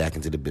reinvesting it back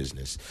into the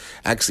business.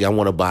 Actually, I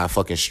want to buy a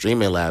fucking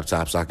streaming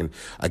laptop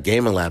a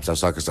gaming laptop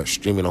so I can start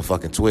streaming on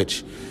fucking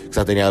Twitch, because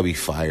I think that'll be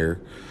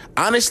fire.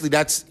 Honestly,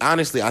 I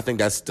think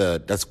that's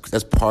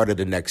part of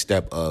the next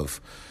step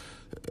of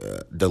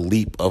the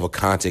leap of a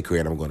content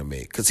creator I'm going to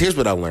make. Because here's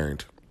what I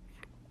learned.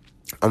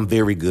 I'm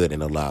very good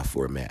in a live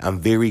format.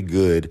 I'm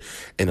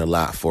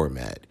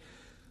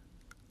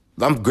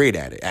great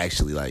at it,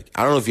 actually. Like,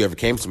 I don't know if you ever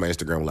came to my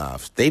Instagram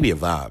lives. They be a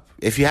vibe.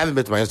 If you haven't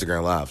been to my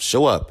Instagram live,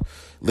 show up.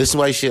 Listen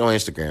to my shit on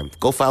Instagram.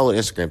 Go follow the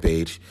Instagram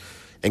page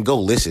and go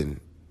listen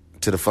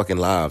to the fucking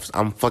lives.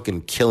 I'm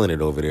fucking killing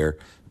it over there.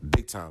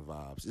 Big time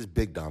vibes. It's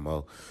Big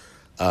Damo.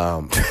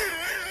 I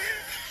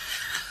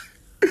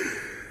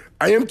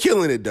am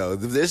killing it, though.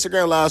 The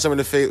Instagram lives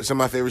are some of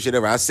my favorite shit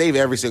ever. I save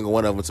every single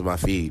one of them to my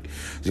feed.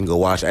 You can go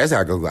watch it. I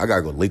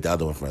gotta go link the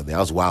other one from there.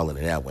 I was wilding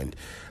in that one.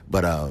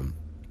 But,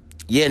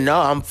 yeah, no,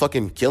 I'm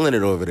fucking killing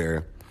it over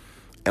there.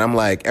 And I'm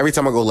like, every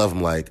time I go live,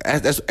 I'm like,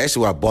 that's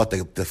actually why I bought the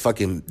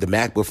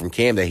MacBook from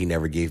Cam that he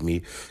never gave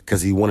me,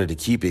 because he wanted to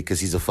keep it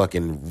because he's a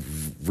fucking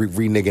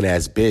re-nigging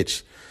ass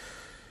bitch.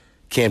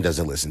 Cam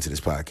doesn't listen to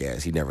this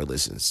podcast. He never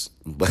listens.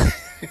 But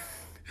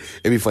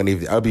it'd be funny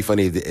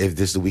if this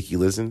is the week he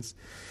listens.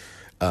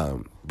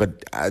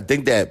 But I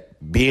think that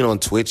being on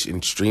Twitch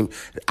and stream,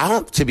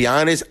 to be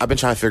honest, I've been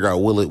trying to figure out,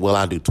 will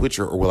I do Twitch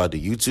or will I do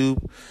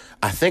YouTube?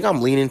 I think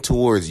I'm leaning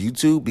towards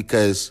YouTube,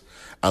 because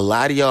a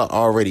lot of y'all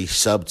already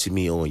subbed to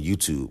me on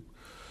YouTube.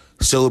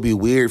 So it'd be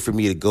weird for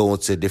me to go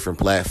into a different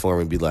platform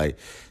and be like,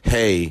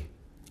 hey,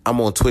 I'm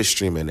on Twitch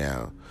streaming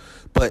now.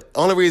 But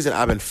only reason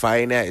I've been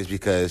fighting that is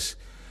because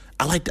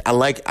I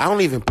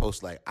don't even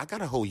post, like, I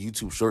got a whole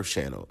YouTube Shorts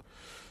channel.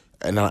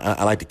 And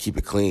I like to keep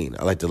it clean.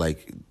 I like to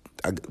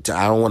I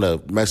don't want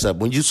to mess up.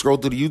 When you scroll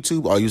through the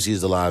YouTube, all you see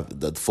is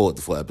the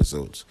full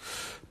episodes.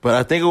 But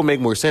I think it will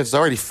make more sense. It's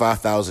already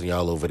 5,000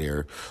 y'all over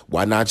there.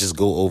 Why not just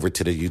go over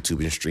to the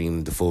YouTube and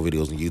stream the full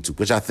videos on YouTube,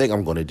 which I think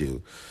I'm going to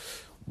do.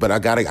 But I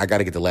gotta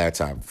get the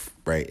laptop,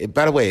 right?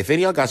 By the way, if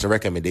any of y'all got some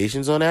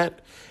recommendations on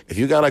that, if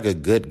you got like a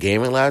good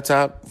gaming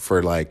laptop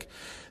for like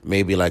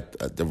maybe like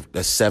the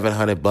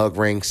 $700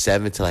 range,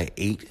 7 to like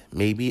 8,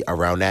 maybe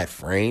around that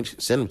range,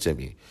 send them to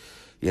me.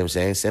 You know what I'm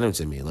saying? Send them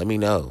to me. Let me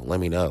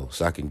know.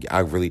 So I think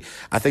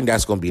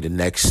that's going to be the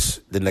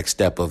next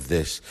step of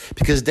this.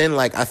 Because then,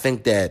 like, I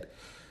think that,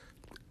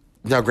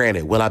 now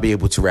granted, will I be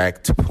able to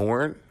react to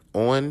porn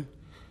on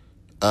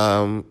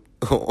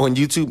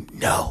YouTube?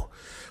 No.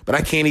 But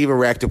I can't even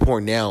react to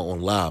porn now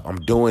on live. I'm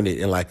doing it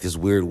in like this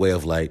weird way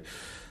of like,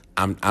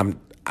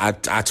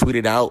 I tweet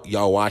it out,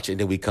 y'all watch it,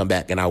 and then we come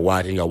back and I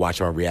watch and y'all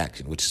watch my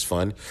reaction, which is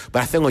fun.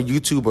 But I think on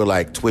YouTube or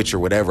like Twitch or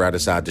whatever I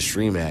decide to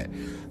stream at,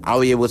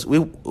 I'll be able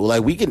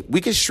to, we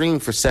can stream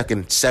for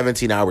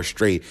 17 hours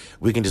straight.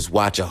 We can just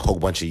watch a whole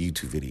bunch of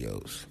YouTube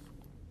videos.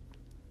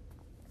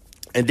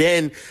 And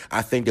then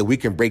I think that we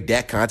can break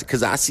that content,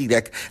 because I see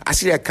that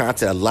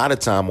content a lot of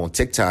time on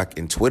TikTok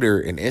and Twitter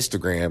and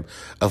Instagram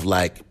of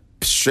like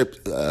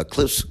stripped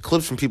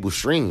clips from people's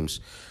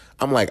streams.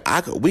 I'm like,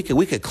 we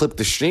could clip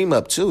the stream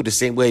up too, the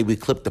same way we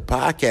clip the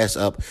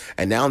podcast up,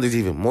 and now there's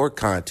even more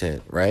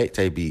content, right?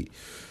 Type beat.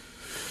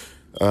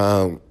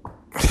 I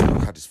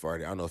just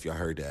farted. I don't know if y'all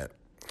heard that.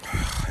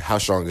 How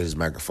strong is this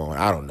microphone?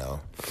 I don't know.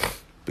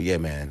 But yeah,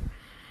 man.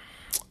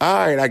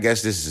 All right, I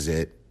guess this is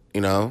it.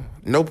 You know,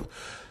 no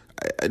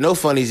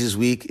funnies this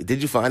week.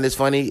 Did you find this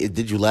funny?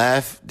 Did you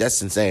laugh?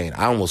 That's insane.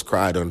 I almost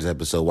cried on this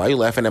episode. Why are you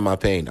laughing at my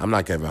pain? I'm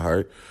not Kevin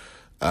Hart.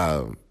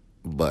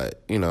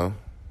 But,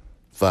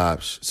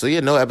 vibes. So, yeah,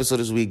 no episode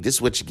this week. This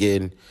is what you're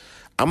getting.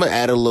 I'm going to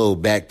add a little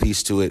back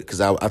piece to it because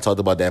I talked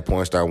about that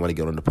porn star I want to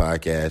get on the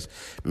podcast,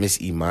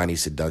 Miss Imani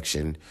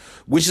Seduction,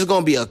 which is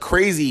going to be a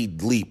crazy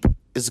leap.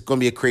 It's going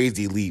to be a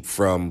crazy leap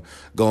from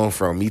going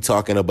from me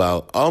talking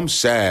about I'm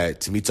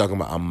sad to me talking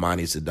about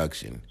Imani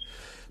Seduction.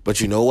 But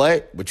you know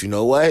what? You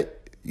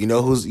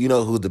know who's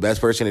the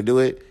best person to do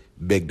it?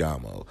 Big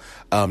Damo.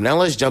 Now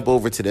let's jump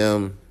over to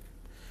them.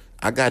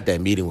 I got that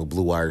meeting with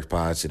Blue Wire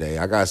Pod today.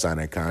 I got to sign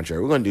that contract.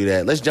 We're going to do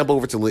that. Let's jump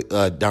over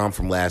to Dom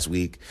from last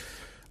week.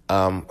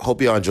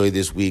 Hope y'all enjoyed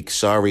this week.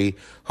 Sorry.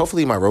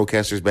 Hopefully my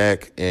roadcaster's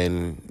back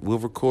and we'll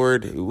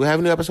have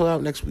a new episode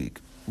out next week.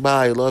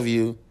 Bye. Love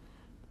you.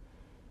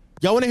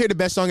 Y'all want to hear the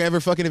best song I ever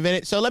fucking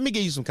invented? So let me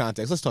give you some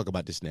context. Let's talk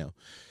about this now.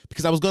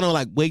 Because I was going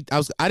to wait.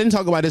 I didn't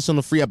talk about this on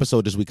the free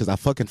episode this week because I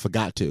fucking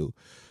forgot to.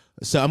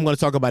 So I'm going to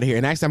talk about it here.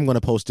 And actually I'm going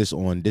to post this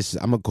on this.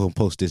 I'm going to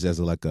post this as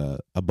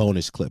a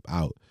bonus clip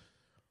out.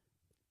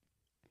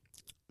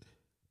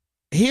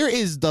 Here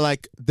is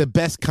the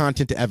best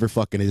content to ever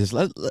fucking exist.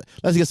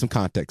 Let's get some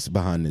context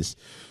behind this.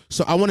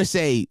 So I want to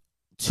say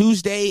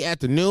Tuesday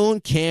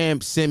afternoon,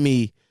 Cam sent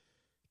me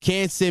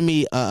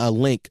a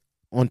link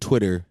on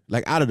Twitter,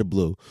 out of the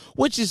blue,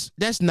 which is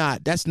that's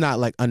not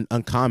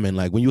uncommon.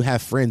 Like when you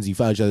have friends, you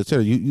follow each other's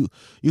Twitter, you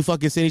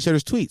fucking send each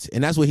other's tweets,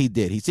 and that's what he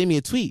did. He sent me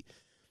a tweet,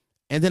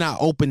 and then I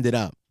opened it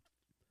up,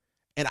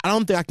 and I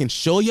don't think I can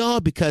show y'all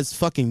because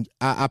fucking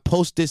I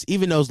post this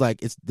even though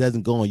it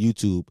doesn't go on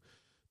YouTube.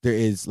 There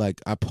is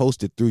I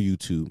posted through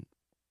YouTube.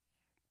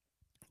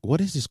 What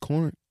is this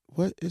corn?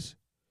 This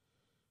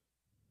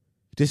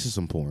is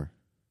some porn.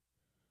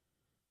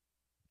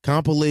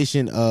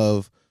 Compilation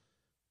of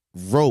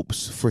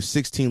ropes for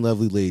 16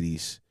 lovely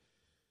ladies.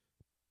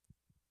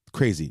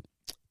 Crazy.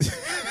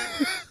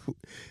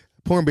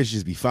 Porn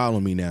bitches be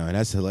following me now, and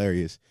that's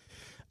hilarious.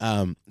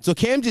 So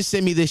Cam just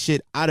sent me this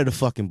shit out of the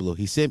fucking blue.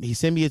 He sent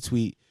me a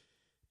tweet,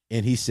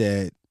 and he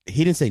said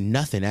he didn't say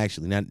nothing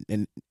actually.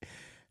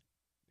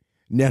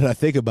 Now that I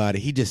think about it,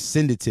 he just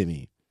sent it to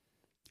me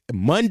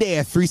Monday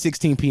at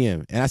 3:16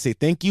 p.m. And I say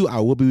thank you. I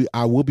will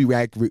be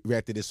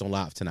reacting this on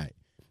live tonight.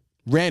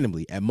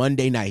 Randomly at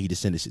Monday night, he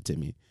just sent this shit to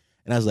me,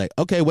 and I was like,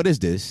 okay, what is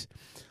this?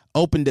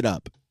 Opened it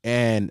up,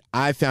 and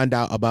I found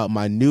out about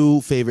my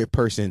new favorite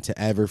person to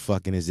ever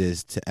fucking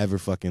exist, to ever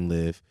fucking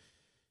live.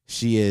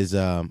 She is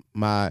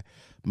my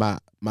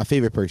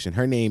favorite person.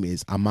 Her name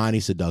is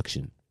Imani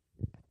Seduction.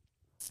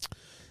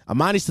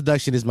 Imani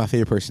Seduction is my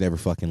favorite person to ever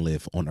fucking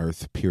live on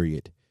Earth.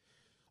 Period.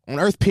 On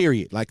Earth,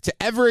 period. To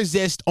ever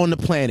exist on the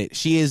planet,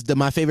 she is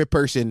my favorite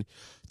person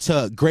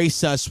to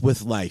grace us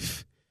with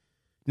life.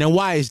 Now,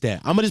 why is that?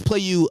 I'm gonna just play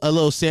you a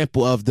little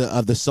sample of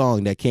the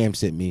song that Cam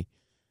sent me.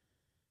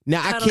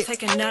 Now I can't.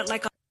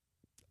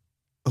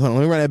 Hold on,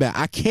 let me run that back.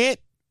 I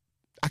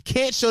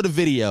can't show the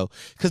video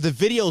because the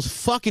video is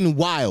fucking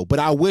wild. But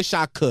I wish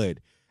I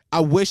could.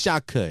 But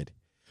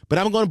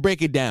I'm gonna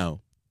break it down.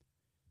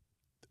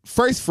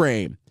 First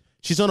frame,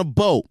 she's on a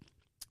boat,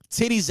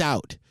 titties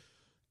out.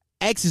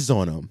 X is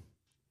on him.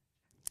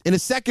 In the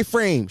second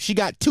frame, she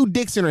got two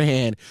dicks in her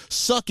hand,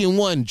 sucking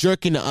one,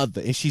 jerking the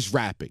other, and she's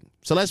rapping.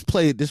 So let's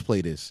play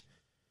this.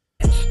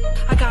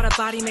 I got a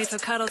body made to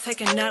cuddle,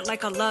 taking nut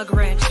like a lug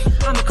wrench.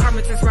 I'm a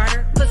Carmen's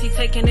rider, pussy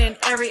taking in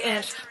every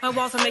inch. My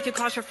walls will make you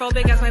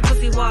claustrophobic as my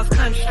pussy walls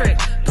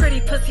constrict.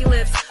 Pretty pussy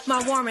lips,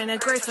 my warm and a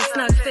graceful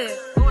snug fit.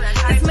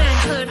 This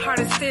manhood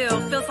hard as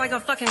steel, feels like a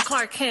fucking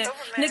Clark Kent.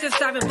 Niggas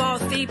diving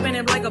balls deep in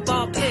it like a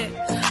ball pit.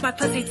 My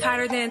pussy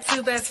tighter than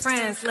two best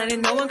friends, letting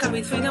no one come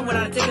between them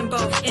without digging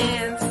both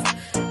ends.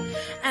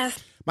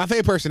 My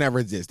favorite person ever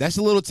exists. That's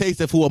a little taste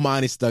of who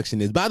Imani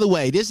Seduction is. By the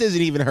way, this isn't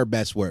even her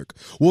best work.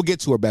 We'll get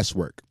to her best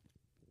work.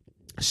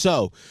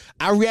 So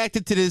I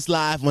reacted to this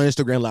live on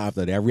Instagram Live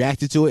the other day. I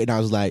reacted to it and I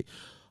was like,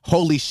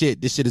 holy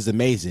shit, this shit is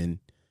amazing.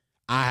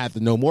 I have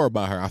to know more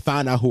about her. I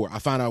found out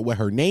what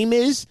her name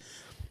is.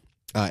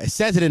 It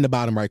says it in the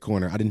bottom right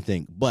corner. I didn't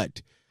think,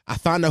 but I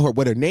found out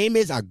what her name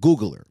is. I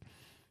Google her.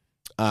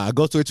 I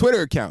go to her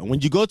Twitter account.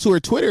 When you go to her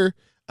Twitter,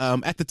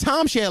 at the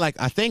time she had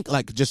I think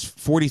just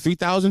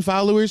 43,000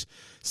 followers.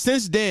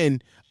 Since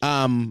then,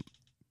 Cardi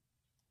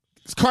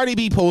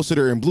B posted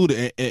her and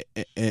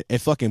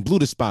fucking blew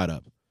the spot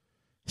up.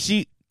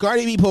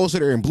 Cardi B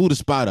posted her and blew the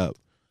spot up.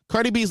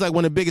 Cardi B is one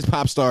of the biggest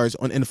pop stars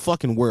in the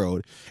fucking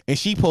world, and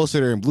she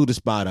posted her and blew the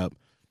spot up.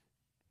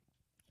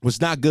 Was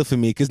not good for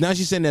me because now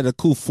she's sitting at a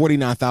cool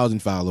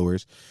 49,000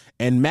 followers,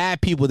 and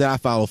mad people that I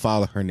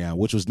follow her now,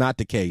 which was not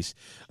the case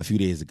a few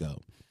days ago.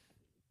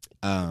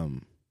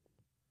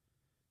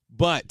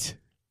 But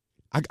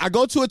I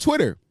go to a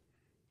Twitter.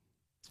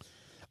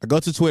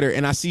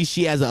 And I see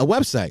she has a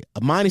website,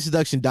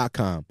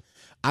 ImaniSeduction.com.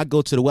 I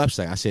go to the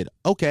website. I said,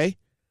 okay,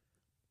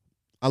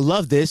 I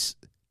love this.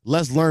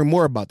 Let's learn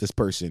more about this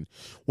person.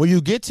 When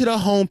you get to the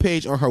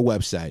homepage on her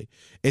website,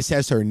 it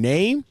says her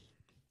name.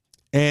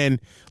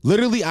 And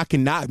literally, I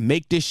cannot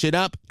make this shit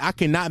up. I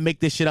cannot make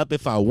this shit up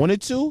if I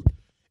wanted to.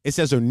 It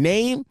says her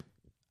name,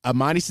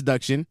 Imani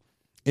Seduction.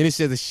 And it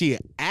says that she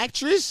an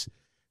actress,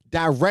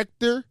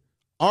 director,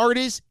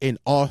 artist, and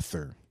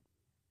author.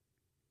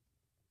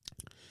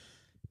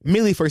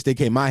 Immediately, first thing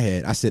came in my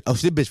head, I said, oh,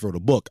 this bitch wrote a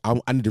book. I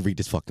need to read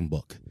this fucking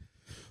book.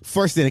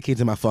 First thing that came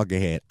to my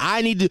fucking head.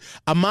 I need to,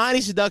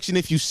 Amani Seduction,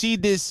 if you see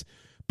this,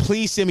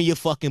 please send me your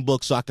fucking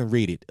book so I can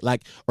read it.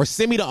 Like, or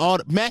send me the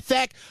Audible. Matter of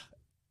fact,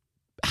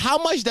 how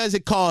much does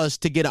it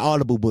cost to get an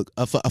Audible book,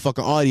 a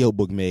fucking audio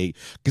book made?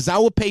 Because I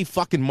will pay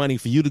fucking money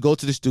for you to go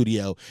to the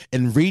studio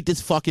and read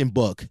this fucking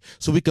book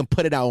so we can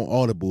put it out on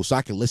Audible so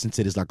I can listen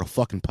to this like a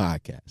fucking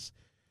podcast.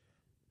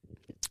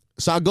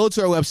 So I go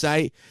to her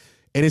website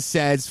and it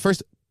says,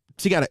 first,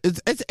 she got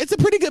it's a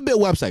pretty good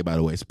built website, by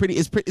the way. It's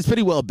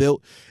pretty well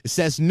built. It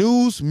says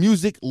news,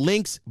 music,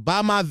 links,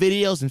 buy my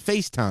videos, and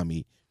FaceTime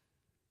me.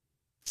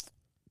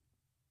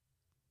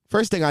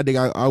 First thing I did,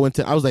 I went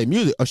to, I was like,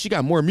 music. Oh, she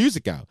got more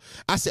music out.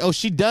 I said, oh,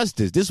 she does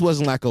this. This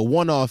wasn't like a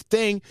one-off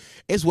thing.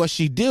 It's what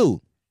she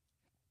do.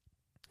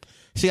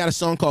 She got a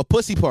song called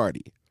Pussy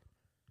Party.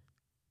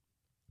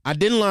 I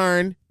didn't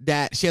learn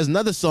that she has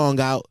another song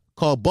out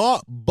called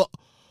Ball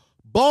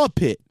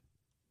Pit,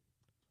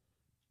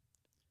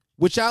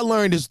 which I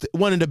learned is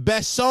one of the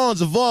best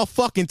songs of all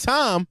fucking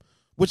time,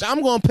 which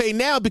I'm going to play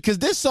now because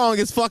this song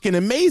is fucking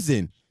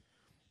amazing.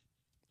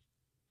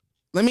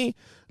 Let me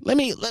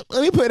play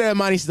that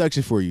Amani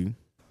Seduction for you.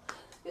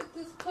 Get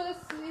this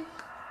pussy.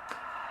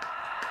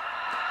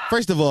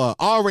 First of all,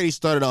 already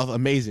started off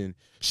amazing.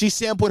 She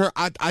sampled her.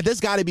 I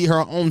just got to be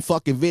her own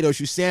fucking video.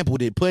 She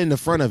sampled it, put it in the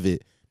front of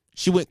it.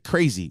 She went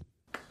crazy.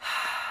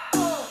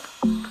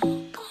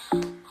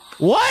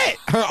 What?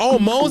 Her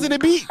own moans in the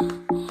beat?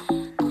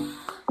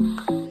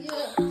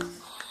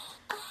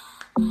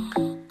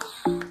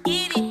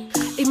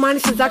 Imani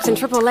Seduction,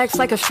 triple X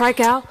like a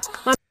strikeout.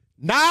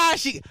 Nah,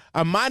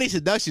 Amani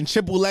Seduction,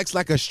 triple X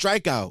like a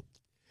strikeout.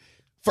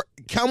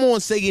 Come on,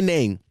 say your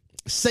name.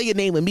 Say your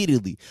name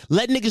immediately.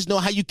 Let niggas know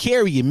how you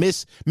carry it,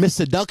 Miss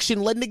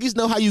Seduction. Let niggas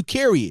know how you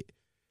carry it.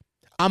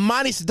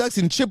 Amani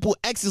Seduction, triple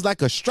X is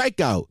like a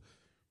strikeout.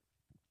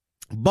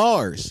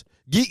 Bars.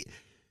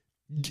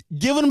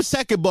 Give them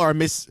second bar,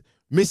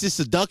 Mrs.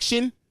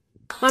 Seduction.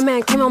 My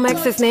man Kim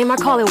Max's name, I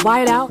call it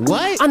whiteout.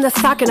 What? I'm the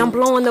socket, I'm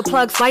blowing the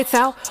plugs, lights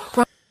out.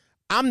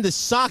 I'm the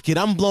socket,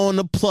 I'm blowing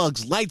the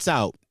plugs, lights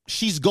out.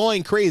 She's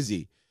going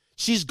crazy.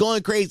 She's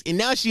going crazy. And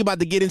now she about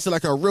to get into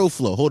like a real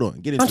flow. Hold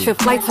on, get into Bunch your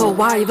it. flight to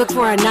Hawaii, look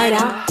for a night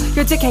out.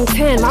 Your dick ain't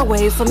 10, my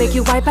waves will make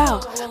you wipe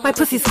out. My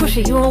pussy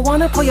squishy, you don't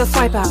wanna pull your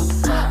swipe out.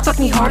 Fuck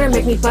me harder,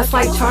 make me bust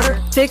like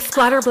charter. Dick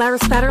splatter, bladder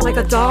spatter like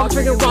a dog,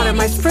 drinking water.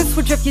 My spritz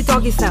would drift you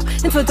doggy style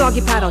into a doggy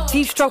paddle.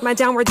 Teeth stroke my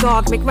downward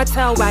dog, make my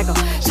tail waggle.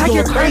 Check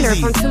your grinder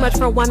from too much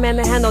for one man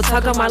to handle.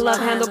 Tug on my love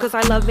handle, cause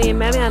I love being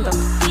manhandle.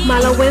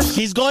 Milo wins.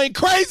 She's going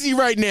crazy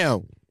right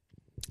now.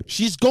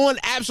 She's going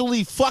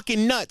absolutely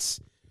fucking nuts.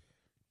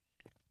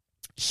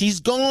 She's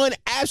going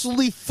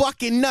absolutely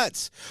fucking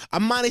nuts.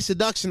 Amani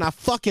Seduction, I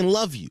fucking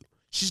love you.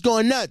 She's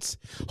going nuts.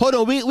 Hold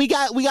on, we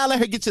gotta let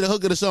her get to the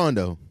hook of the song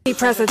though. Be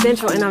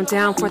presidential and I'm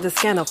down for the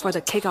scandal. For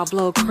the cake I'll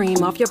blow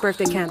cream off your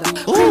birthday candle.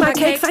 Cream my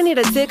cakes, I need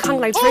a dick hung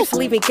like drapes to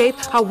leave me gape.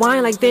 I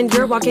whine like Ben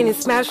Dur, walking and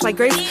smash like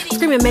grapes.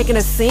 Screaming, making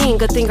a scene,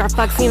 good thing our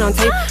fuck scene on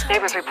tape.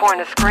 Neighbors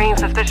reporting a scream,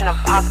 suspicion of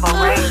possible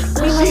rape.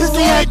 She's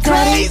going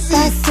crazy.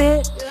 That's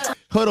it.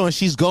 Hold on,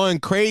 she's going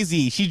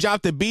crazy. She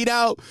dropped the beat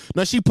out.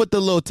 No, she put the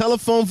little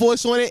telephone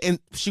voice on it, and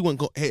she went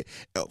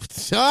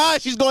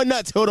she's going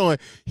nuts. Hold on,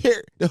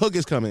 here the hook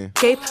is coming.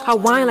 Gape, I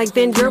whine like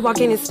Ben Dur,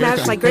 walking and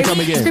smash like grapes.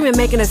 Screaming,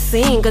 making a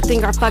scene, good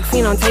thing our fuck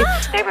scene on tape.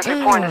 Neighbors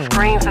reporting a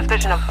scream,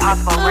 suspicion of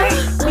possible rape.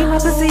 Beat my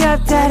pussy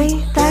up,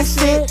 daddy,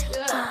 that's it.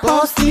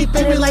 Balls deep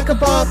in it like a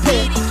ball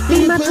pit.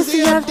 Beat my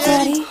pussy up,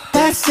 daddy,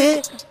 that's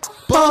it.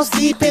 Balls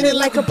deep in it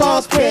like a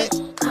ball pit.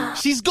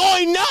 She's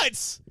going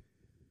nuts.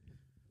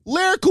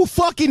 Lyrical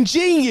fucking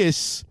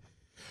genius.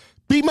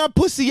 Beat my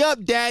pussy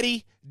up,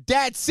 daddy.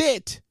 That's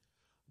it.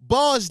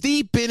 Balls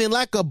deep in it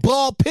like a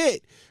ball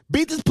pit.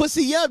 Beat this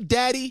pussy up,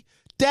 daddy.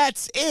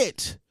 That's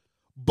it.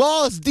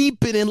 Balls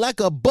deep in it like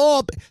a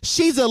ball.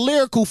 She's a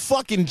lyrical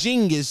fucking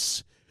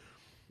genius.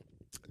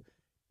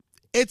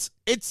 It's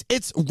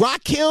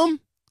Rakim,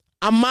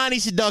 Amani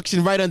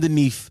Seduction right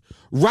underneath.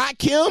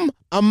 Rakim,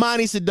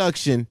 Amani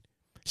Seduction.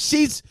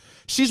 She's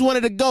one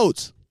of the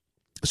GOATs.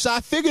 So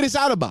I figured this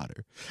out about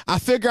her. I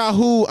figure out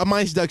who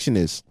Amani Seduction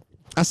is.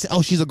 I said,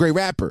 oh, she's a great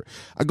rapper.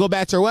 I go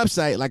back to her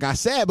website. Like I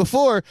said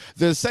before,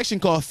 there's a section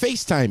called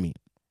FaceTime Me.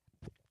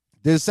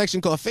 There's a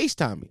section called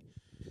FaceTime Me.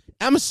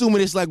 I'm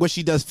assuming it's like when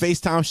she does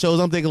FaceTime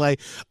shows. I'm thinking like,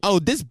 oh,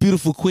 this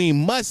beautiful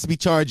queen must be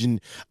charging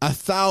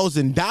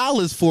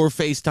 $1,000 for a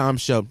FaceTime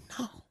show.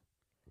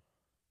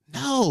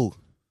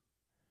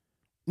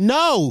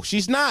 No,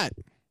 she's not.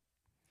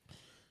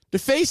 The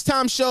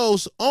FaceTime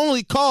shows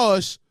only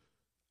cost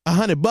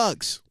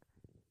 $100.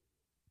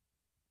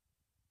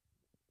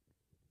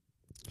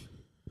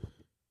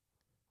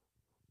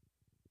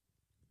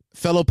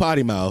 Fellow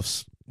potty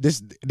mouths,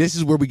 this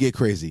is where we get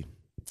crazy.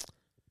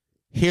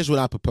 Here's what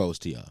I propose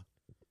to y'all.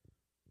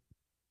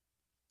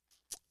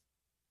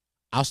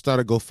 I'll start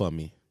a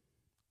GoFundMe.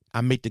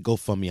 I make the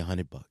GoFundMe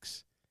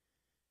 $100.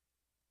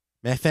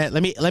 Matter of fact,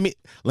 let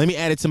me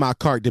add it to my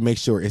cart to make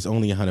sure it's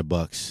only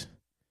 $100.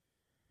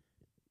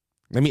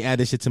 Let me add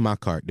this shit to my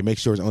cart to make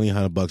sure it's only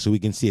 $100 so we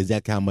can see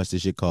exactly how much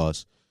this shit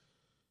costs.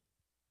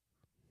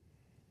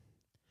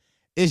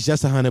 It's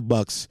just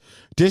 $100.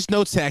 There's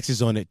no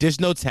taxes on it.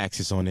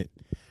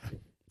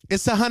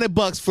 It's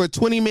 $100 for a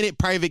 20-minute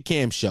private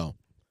cam show.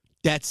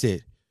 That's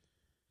it.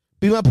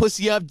 Be my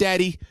pussy up,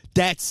 daddy.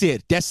 That's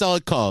it. That's all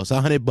it costs.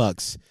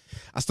 $100.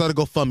 I started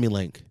a GoFundMe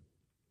link.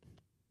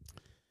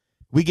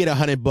 We get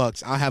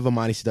 $100. I'll have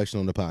Amani Seduction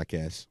on the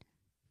podcast.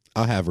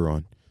 I'll have her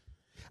on.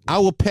 I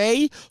will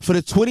pay for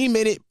the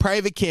 20-minute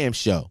private cam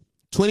show.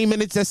 20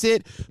 minutes, that's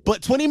it.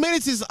 But 20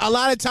 minutes is a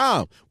lot of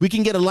time. We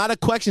can get a lot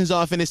of questions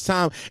off in this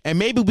time, and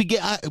maybe we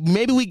get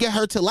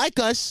her to like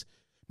us.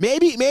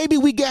 Maybe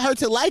we get her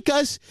to like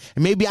us,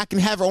 and maybe I can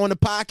have her on the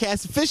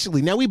podcast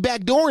officially. Now we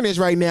backdooring this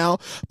right now,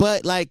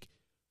 but like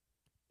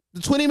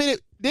the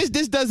 20-minute, this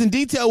doesn't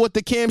detail what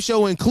the cam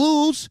show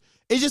includes.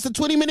 It's just a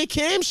 20-minute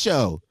cam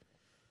show,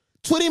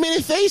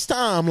 20-minute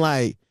FaceTime,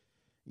 like,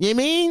 you know what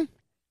I mean?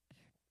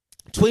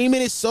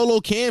 20-minute solo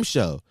cam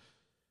show.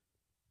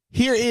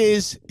 Here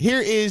is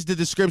the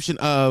description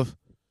of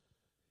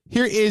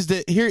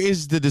the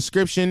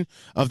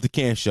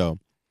cam show.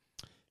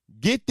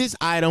 Get this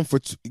item for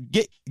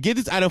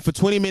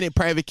 20-minute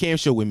private cam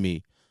show with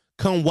me.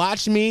 Come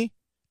watch me,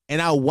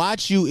 and I'll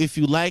watch you if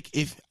you like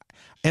to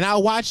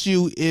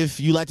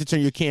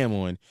turn your cam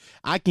on.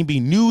 I can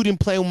be nude and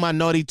play with my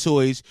naughty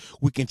toys.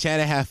 We can chat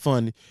and have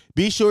fun.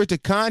 Be sure to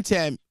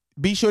contact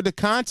me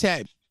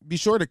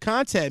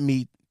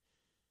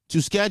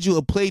to schedule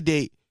a play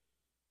date,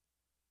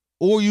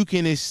 or you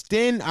can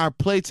extend our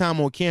playtime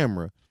on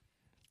camera.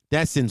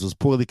 That sentence was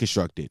poorly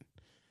constructed.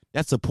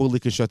 That's a poorly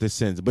constructed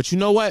sentence. But you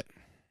know what?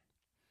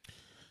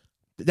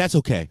 That's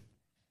okay.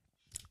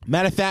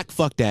 Matter of fact,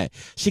 fuck that.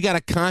 She got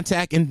a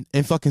contact and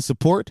fucking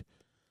support.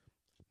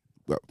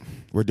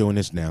 We're doing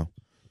this now.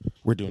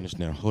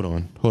 Hold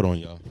on,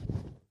 y'all.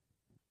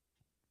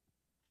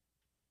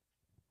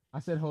 I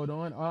said, hold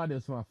on. All I did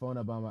was put my phone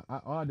up by my.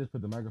 All I did was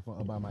put the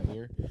microphone up by my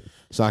ear,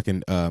 so I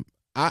can.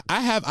 I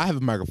have a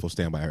microphone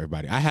stand by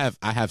everybody. I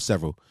have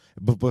several,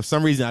 but for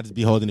some reason I just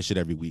be holding this shit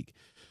every week.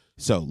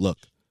 So look,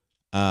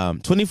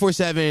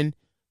 24/7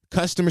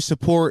 customer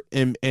support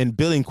and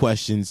billing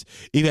questions.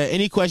 If you have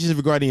any questions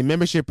regarding your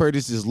membership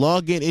purchases,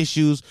 login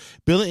issues,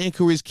 billing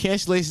inquiries,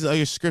 cancellations of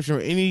your subscription, or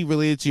any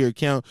related to your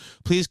account,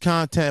 please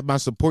contact my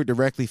support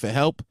directly for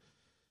help.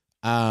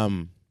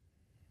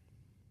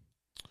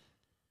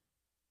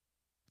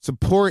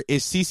 Support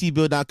is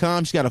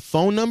ccbill.com. She got a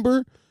phone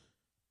number.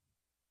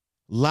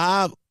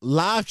 Live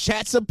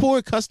chat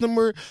support,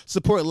 customer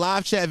support,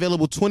 live chat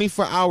available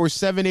 24 hours,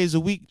 7 days a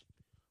week.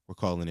 We're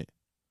calling it.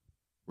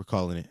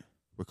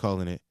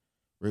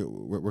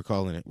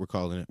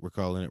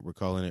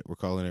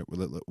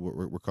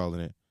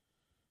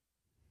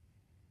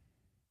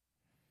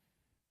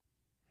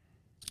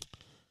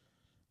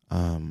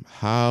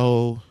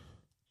 How?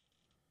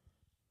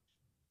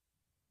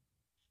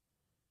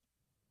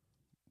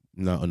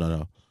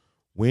 No.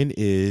 When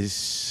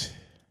is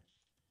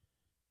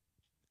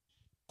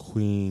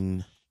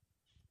Queen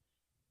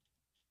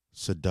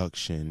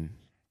Seduction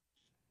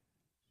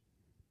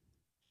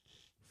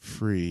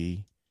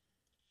free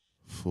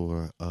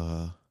for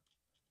a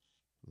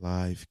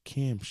live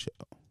cam show?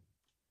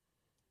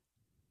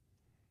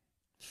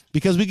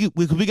 Because we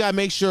gotta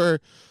make sure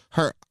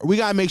her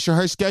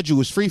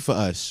schedule is free for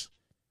us.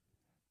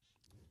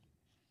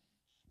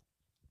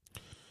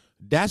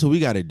 That's what we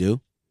gotta do.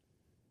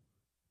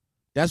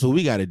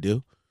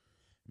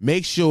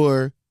 Make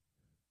sure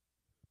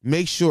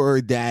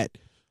that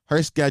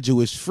her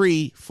schedule is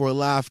free for a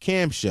live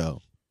cam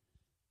show.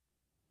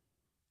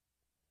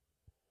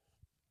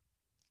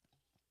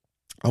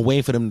 I'm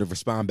waiting for them to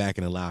respond back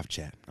in the live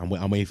chat. I'm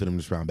waiting for them to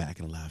respond back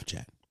in the live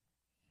chat.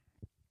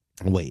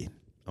 I'm waiting.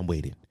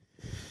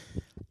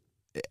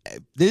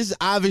 This is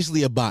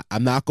obviously a bot.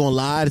 I'm not gonna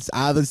lie, it's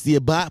obviously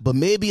a bot, but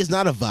maybe it's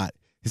not a bot.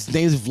 His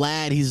name's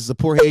Vlad. He's a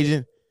support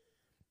agent.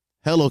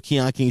 Hello,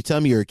 Keon. Can you tell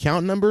me your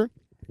account number?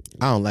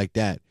 I don't like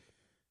that.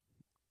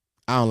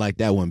 I don't like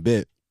that one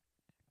bit.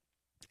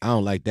 I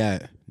don't like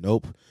that.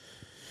 Nope.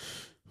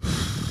 I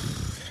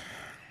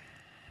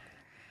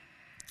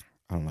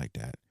don't like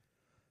that.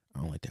 I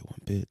don't like that one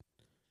bit.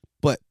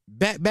 But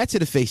back to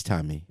the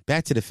FaceTime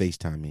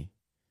me.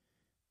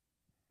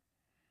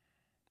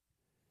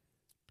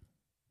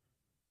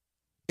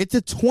 It's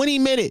a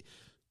 20-minute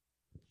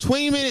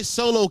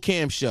solo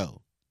cam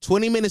show.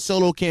 20-minute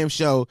solo cam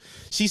show.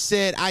 She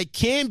said, I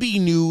can be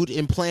nude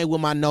and playing with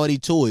my naughty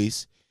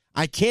toys.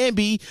 I can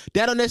be.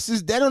 That don't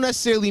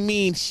necessarily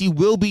mean she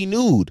will be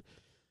nude.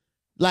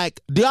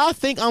 Like, do y'all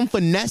think I'm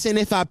finessing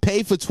if I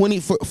pay for the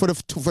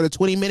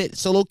 20-minute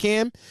solo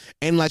cam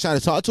and like try to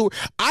talk to her?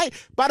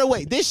 By the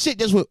way, this shit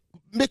just went.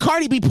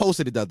 Cardi B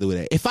posted it the other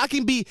day. If I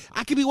can be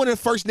one of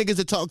the first niggas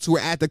to talk to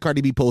her after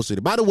Cardi B posted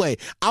it. By the way,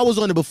 I was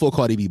on it before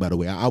Cardi B. By the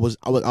way, I was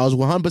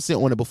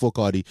 100% on it before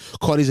Cardi.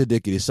 Cardi's a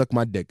dickhead. Suck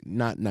my dick.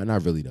 Not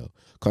really though.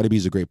 Cardi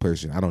B's a great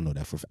person. I don't know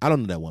that I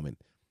don't know that woman.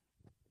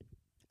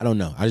 I don't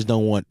know. I just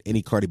don't want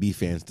any Cardi B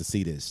fans to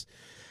see this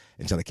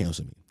and try to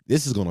cancel me.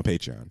 This is going on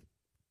Patreon.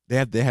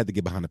 They had to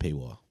get behind the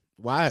paywall.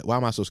 Why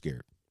am I so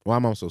scared? Why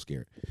am I so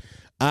scared?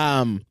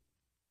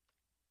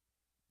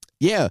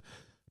 Yeah,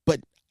 but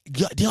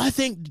do I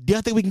think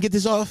we can get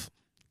this off?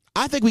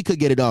 I think we could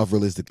get it off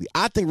realistically.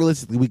 I think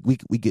realistically we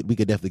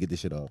could definitely get this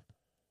shit off.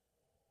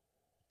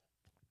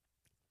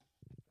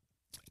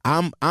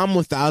 I'm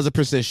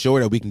 1000% sure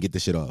that we can get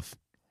this shit off.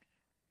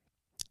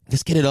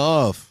 Just get it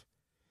off.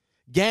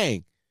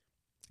 Gang,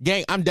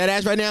 I'm dead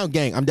ass right now.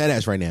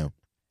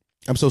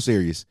 I'm so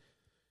serious.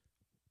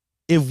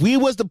 If we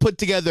was to put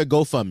together a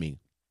GoFundMe,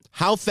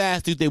 how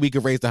fast do you think we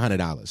could raise the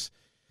 $100?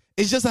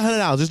 It's just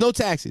 $100. There's no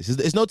taxes.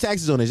 There's no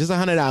taxes on it. It's just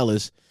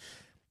 $100.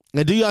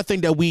 Now, do y'all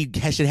think that we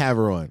should have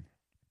her on?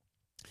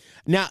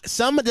 Now,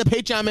 some of the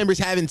Patreon members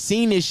haven't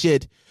seen this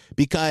shit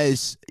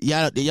because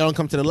y'all don't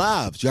come to the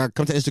lives. Y'all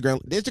come to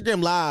Instagram. The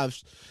Instagram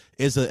lives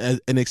is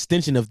an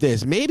extension of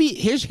this. Maybe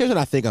here's what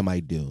I think I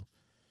might do.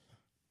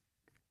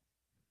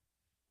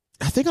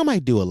 I think I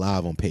might do a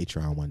live on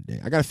Patreon one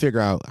day. I got to figure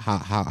out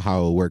how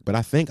it'll work, but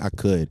I think I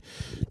could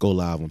go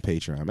live on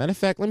Patreon. Matter of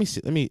fact, let me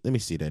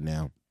see that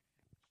now,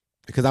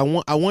 because I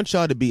want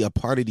y'all to be a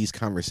part of these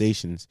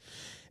conversations,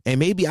 and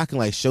maybe I can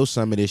like show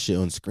some of this shit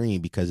on screen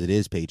because it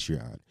is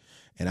Patreon,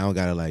 and I don't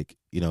gotta like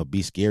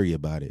be scary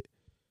about it.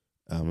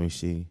 Let me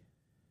see.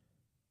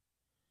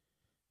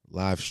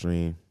 Live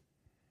stream.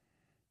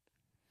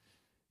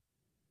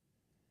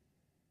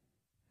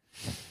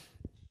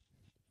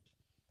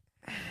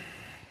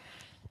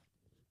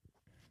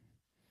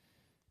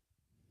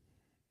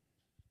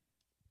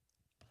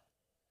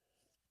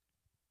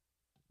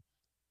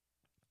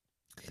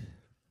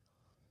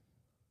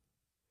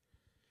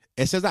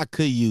 It says I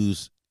could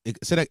use. It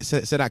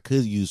said I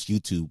could use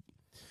YouTube,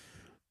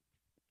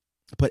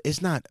 but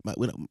it's not.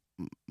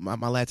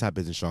 My laptop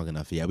isn't strong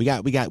enough yet. We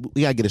got to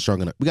get a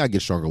strong enough. We got to get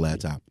a stronger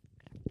laptop.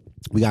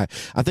 I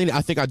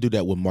think I do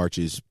that with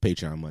March's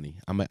Patreon money.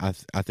 I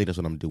think that's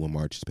what I'm doing with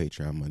March's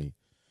Patreon money.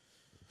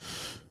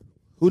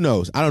 Who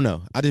knows? I don't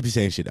know. I just be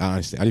saying shit.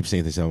 Honestly, I just be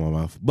saying things out of my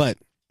mouth. But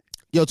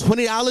yo,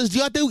 $20. Do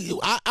y'all think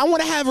I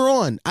want to have her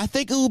on? I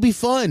think it will be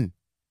fun.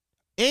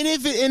 And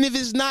if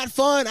it's not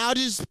fun, I'll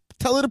just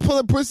tell her to pull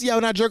her pussy out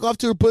and I jerk off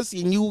to her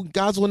pussy, and you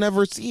guys will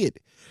never see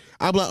it.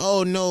 I'll be like,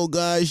 oh no,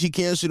 guys, she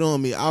canceled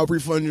on me. I'll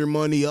refund your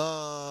money.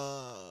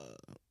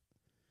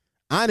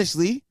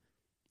 Honestly.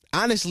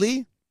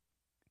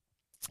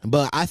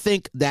 But I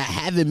think that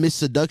having Miss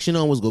Seduction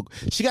on was good.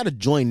 She got a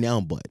join now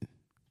button.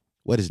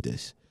 What is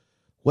this?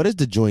 What is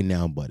the join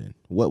now button?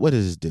 What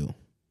does this do?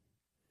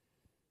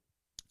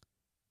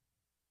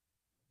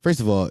 First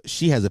of all,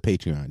 she has a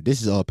Patreon.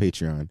 This is all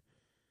Patreon.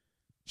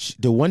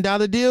 The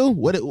 $1 deal?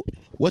 What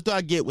do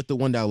I get with the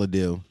 $1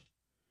 deal?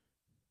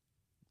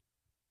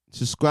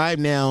 Subscribe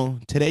now.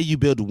 Today you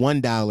build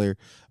 $1.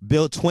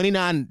 Build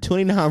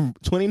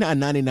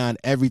 $29.99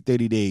 every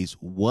 30 days.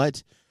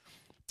 What?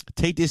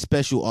 Take this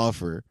special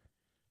offer.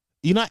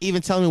 You're not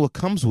even telling me what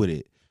comes with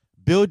it.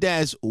 Build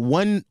as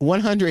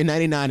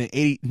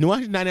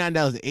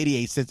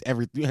 $199.88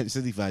 every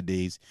 365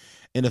 days,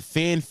 and a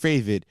fan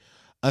favorite,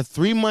 a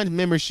 3-month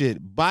membership.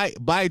 Buy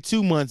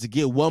 2 months to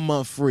get 1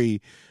 month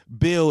free.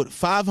 Build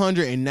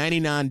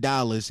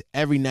 $599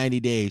 every 90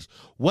 days.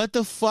 What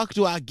the fuck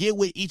do I get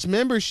with each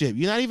membership?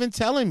 You're not even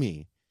telling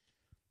me.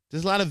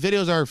 There's a lot of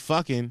videos of her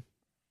fucking.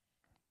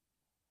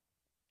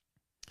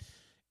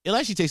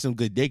 Unless she takes some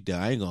good dick, though.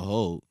 I ain't gonna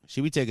hold.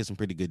 She be taking some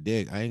pretty good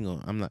dick.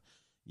 I'm not.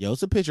 Yo,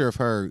 it's a picture of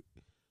her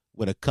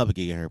with a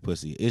cupcake in her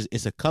pussy.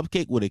 It's a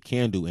cupcake with a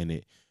candle in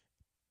it,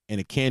 and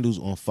the candle's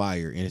on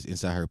fire, and it's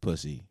inside her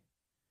pussy.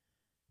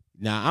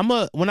 Now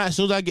as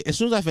soon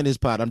as I finish this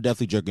pod, I'm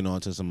definitely jerking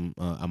on to some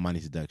Amani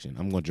Seduction.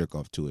 I'm gonna jerk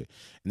off to it,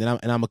 and then I'm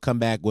gonna come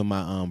back with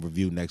my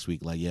review next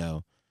week. Like,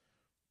 yo,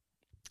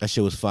 that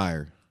shit was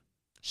fire.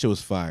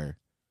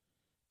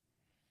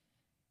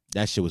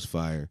 That shit was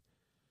fire.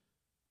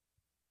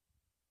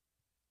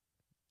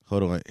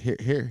 Hold on,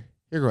 here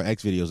go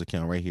X videos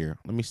account right here.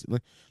 Let me see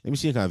what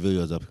kind of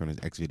videos up here on his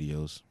X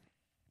videos.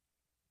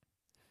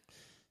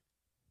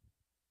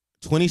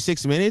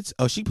 26 minutes.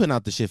 Oh, she putting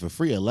out the shit for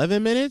free.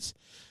 11 minutes.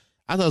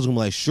 I thought it was gonna be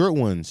like short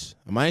ones.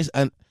 Amani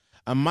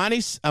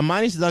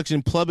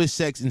Seduction, public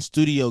sex in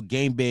studio,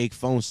 game bag,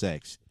 phone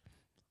sex.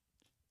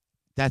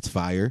 That's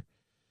fire.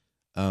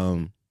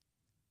 I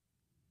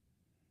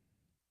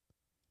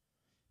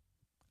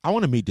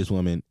want to meet this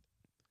woman.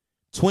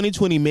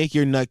 2020, make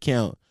your nut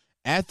count.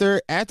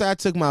 After I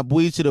took my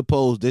booty to the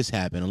polls, this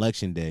happened.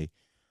 Election day.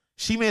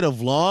 She made a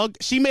vlog.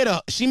 She made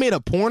a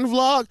porn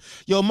vlog.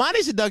 Yo,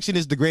 Amani Seduction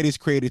is the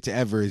greatest creator to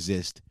ever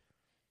exist.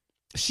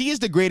 She is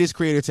the greatest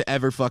creator to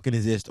ever fucking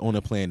exist on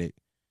the planet.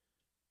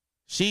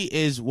 She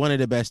is one of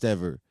the best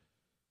ever.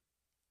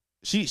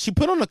 She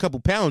put on a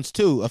couple pounds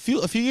too. A few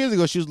years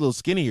ago, she was a little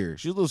skinnier.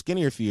 She was a little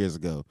skinnier a few years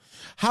ago.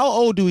 How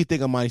old do we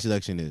think Amani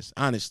Seduction is?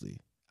 Honestly,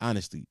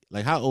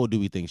 like how old do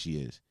we think she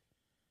is?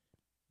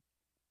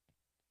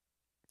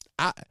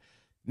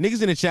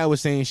 Niggas in the chat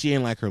was saying she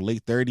in like her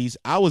late 30s.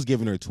 I was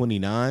giving her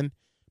 29,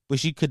 but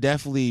she could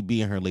definitely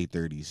be in her late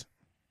 30s.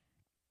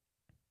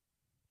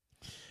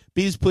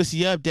 Beat his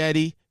pussy up,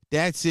 daddy.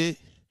 That's it.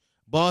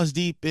 Balls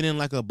deep and in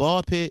like a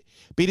ball pit.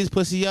 Beat his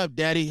pussy up,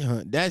 daddy.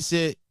 That's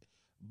it.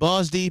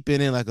 Balls deep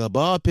and in like a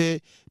ball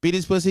pit. Beat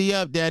his pussy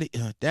up, daddy.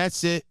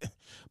 That's it.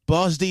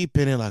 Balls deep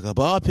in it like a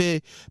ball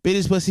pit. Beat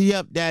his pussy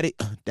up, daddy.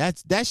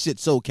 That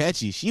shit's so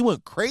catchy. She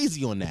went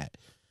crazy on that.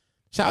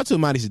 Shout out to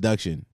Mighty Seduction.